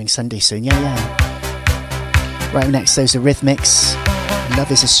going to be Mothering Sunday soon. Yeah. Right next, those Eurythmics.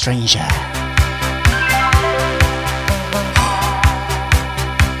 Love is a Stranger.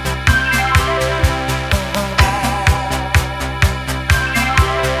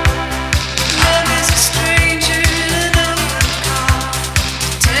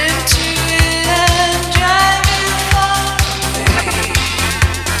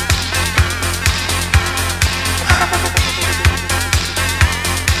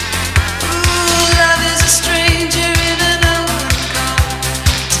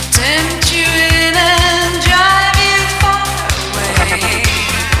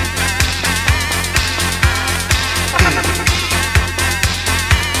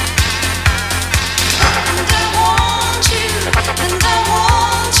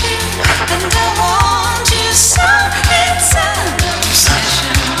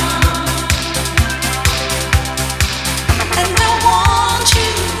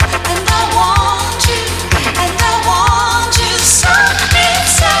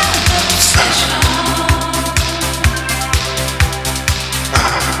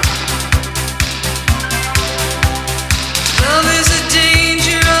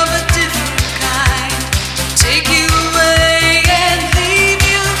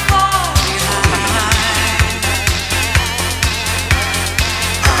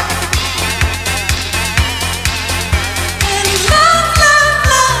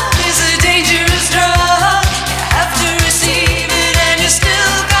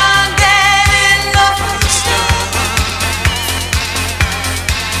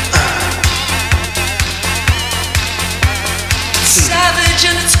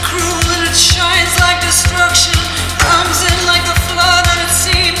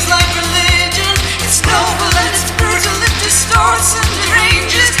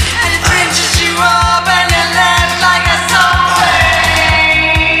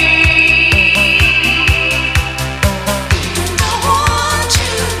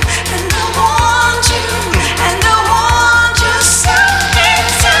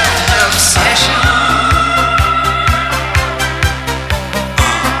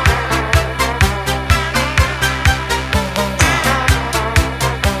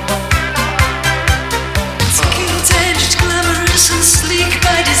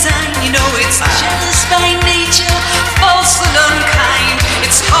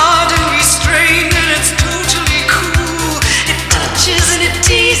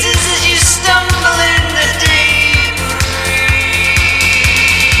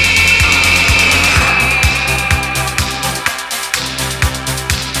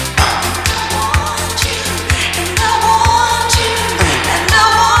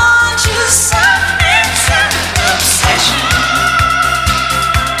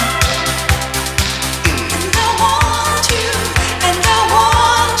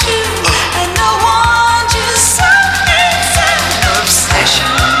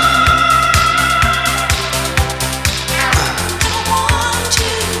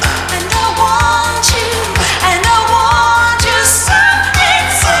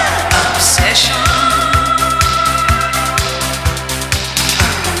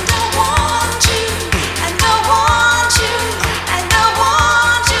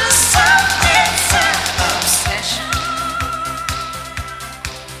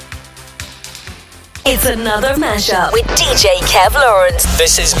 It's another mashup with DJ Kev Lawrence.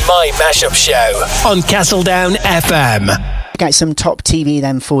 This is my mashup show on Castle Down FM. Got some top TV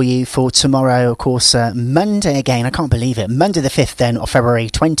then for you for tomorrow, of course, Monday again. I can't believe it. Monday the 5th then of February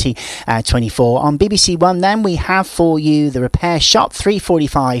 2024. On BBC One then we have for you The Repair Shop,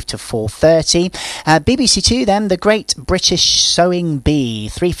 3:45 to 4:30. BBC Two then The Great British Sewing Bee,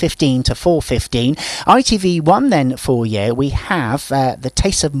 3:15 to 4:15. ITV One then for you we have The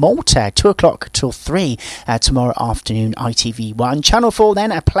Taste of Malta, 2 o'clock till 3 tomorrow afternoon, ITV One. Channel 4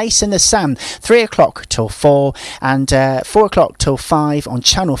 then A Place in the Sun, 3 o'clock till 4, and 4 o'clock till 5 on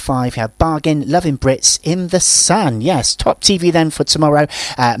Channel 5 you have Bargain, Loving Brits in the Sun. Yes, top TV then for tomorrow,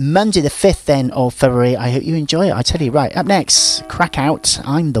 Monday the 5th then of February. I hope you enjoy it. I tell you, right, up next, Crack Out,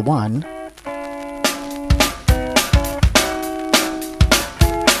 I'm the One.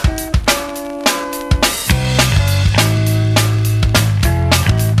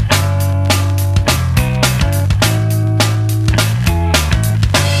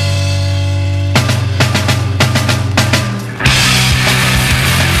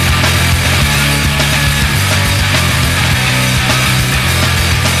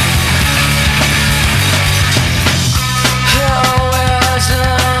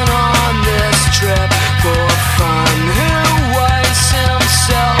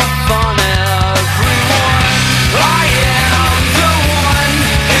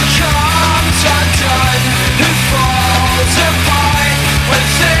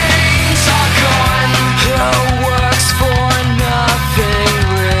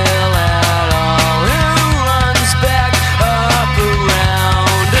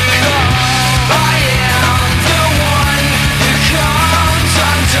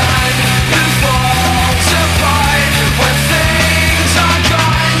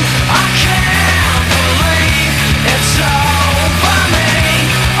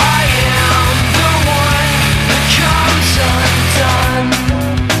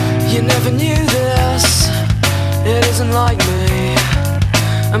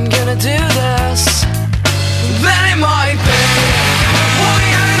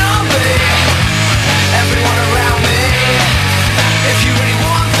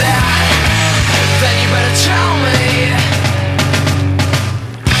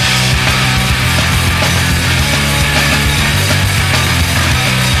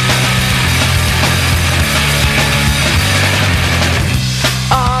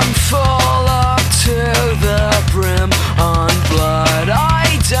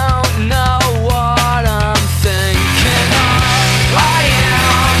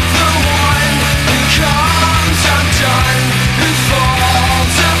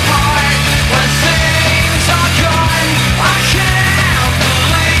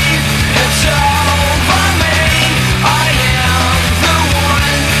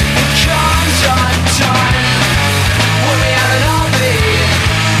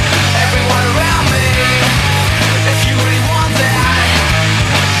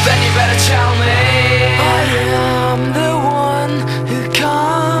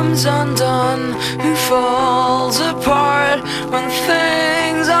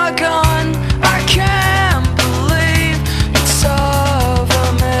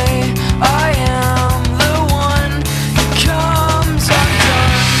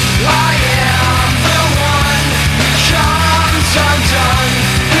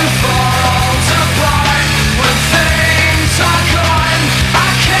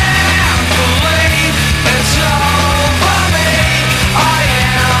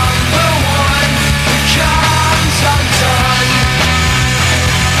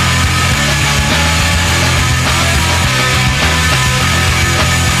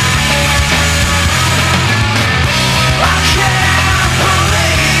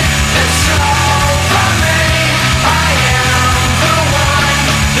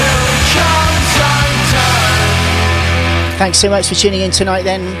 Thanks so much for tuning in tonight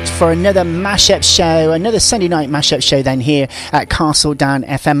then for another mashup show, another Sunday night mashup show then here at Castle Down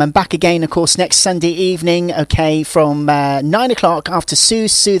FM. And back again, of course, next Sunday evening, okay, from 9 o'clock after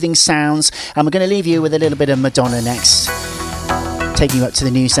Sue's Soothing Sounds. And we're going to leave you with a little bit of Madonna next. Taking you up to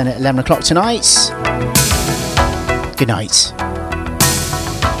the news then at 11 o'clock tonight. Good night.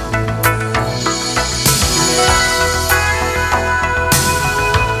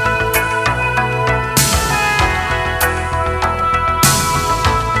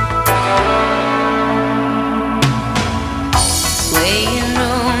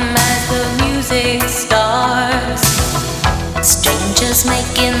 Strangers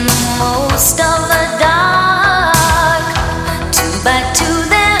making the most of the dark. Two by two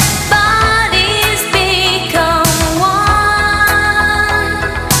their bodies become one.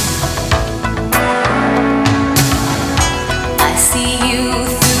 I see you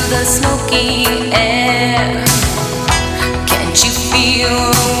through the smoky air. Can't you feel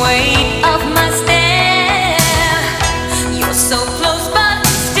the weight of my stare? You're so close but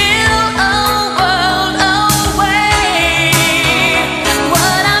still a world away.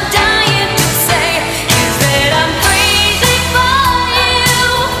 What I'm dying to say is that I'm crazy for you.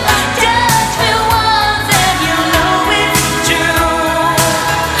 Touch me once and you know it's true.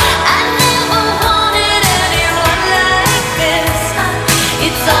 I never wanted anyone like this.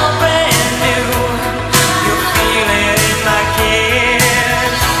 It's all brand new. You feel it in my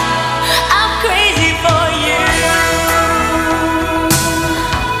kiss. I'm crazy for you.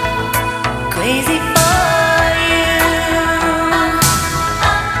 Crazy for you.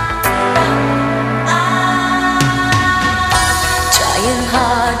 Trying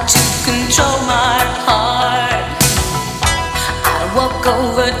hard to control my heart. I walk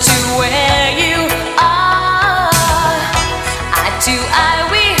over to where you are. Eye to eye,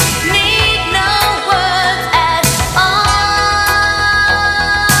 we need no words at all.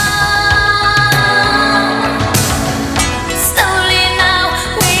 Slowly now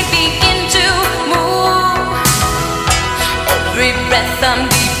we begin to move. Every breath I'm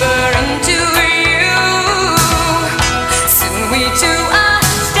deeper into you. Soon we two are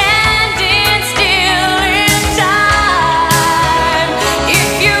standing still in time.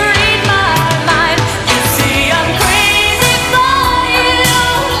 If you read my mind, you see I'm crazy for you.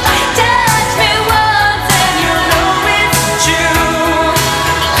 Touch me once and you know it's true.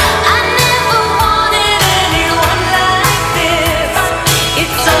 I never wanted anyone like this.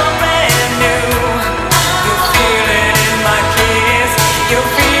 It's all brand new. You feel it in my kiss. You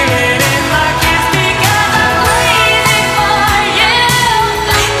feel it in my kiss because I'm crazy for you.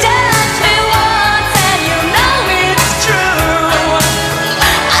 Touch me once and you know it's true.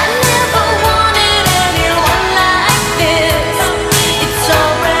 I never wanted anyone like this. It's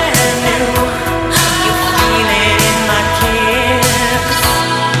all brand new. You feel it in my kiss.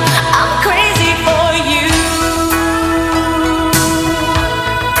 I'm crazy for you.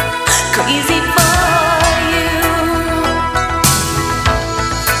 Crazy for you.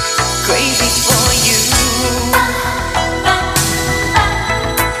 Crazy for you.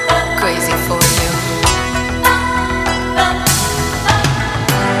 Crazy for you.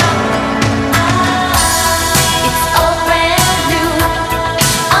 It's all brand new.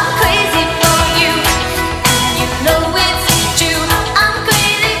 I'm crazy for you. And you know it's true. I'm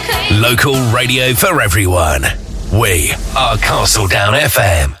crazy, crazy. Local radio for everyone. We are Castle Down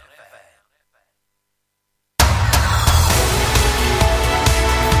FM.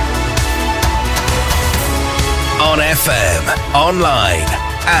 On FM, online,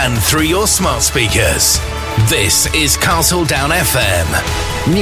 and through your smart speakers. This is Castle Down FM.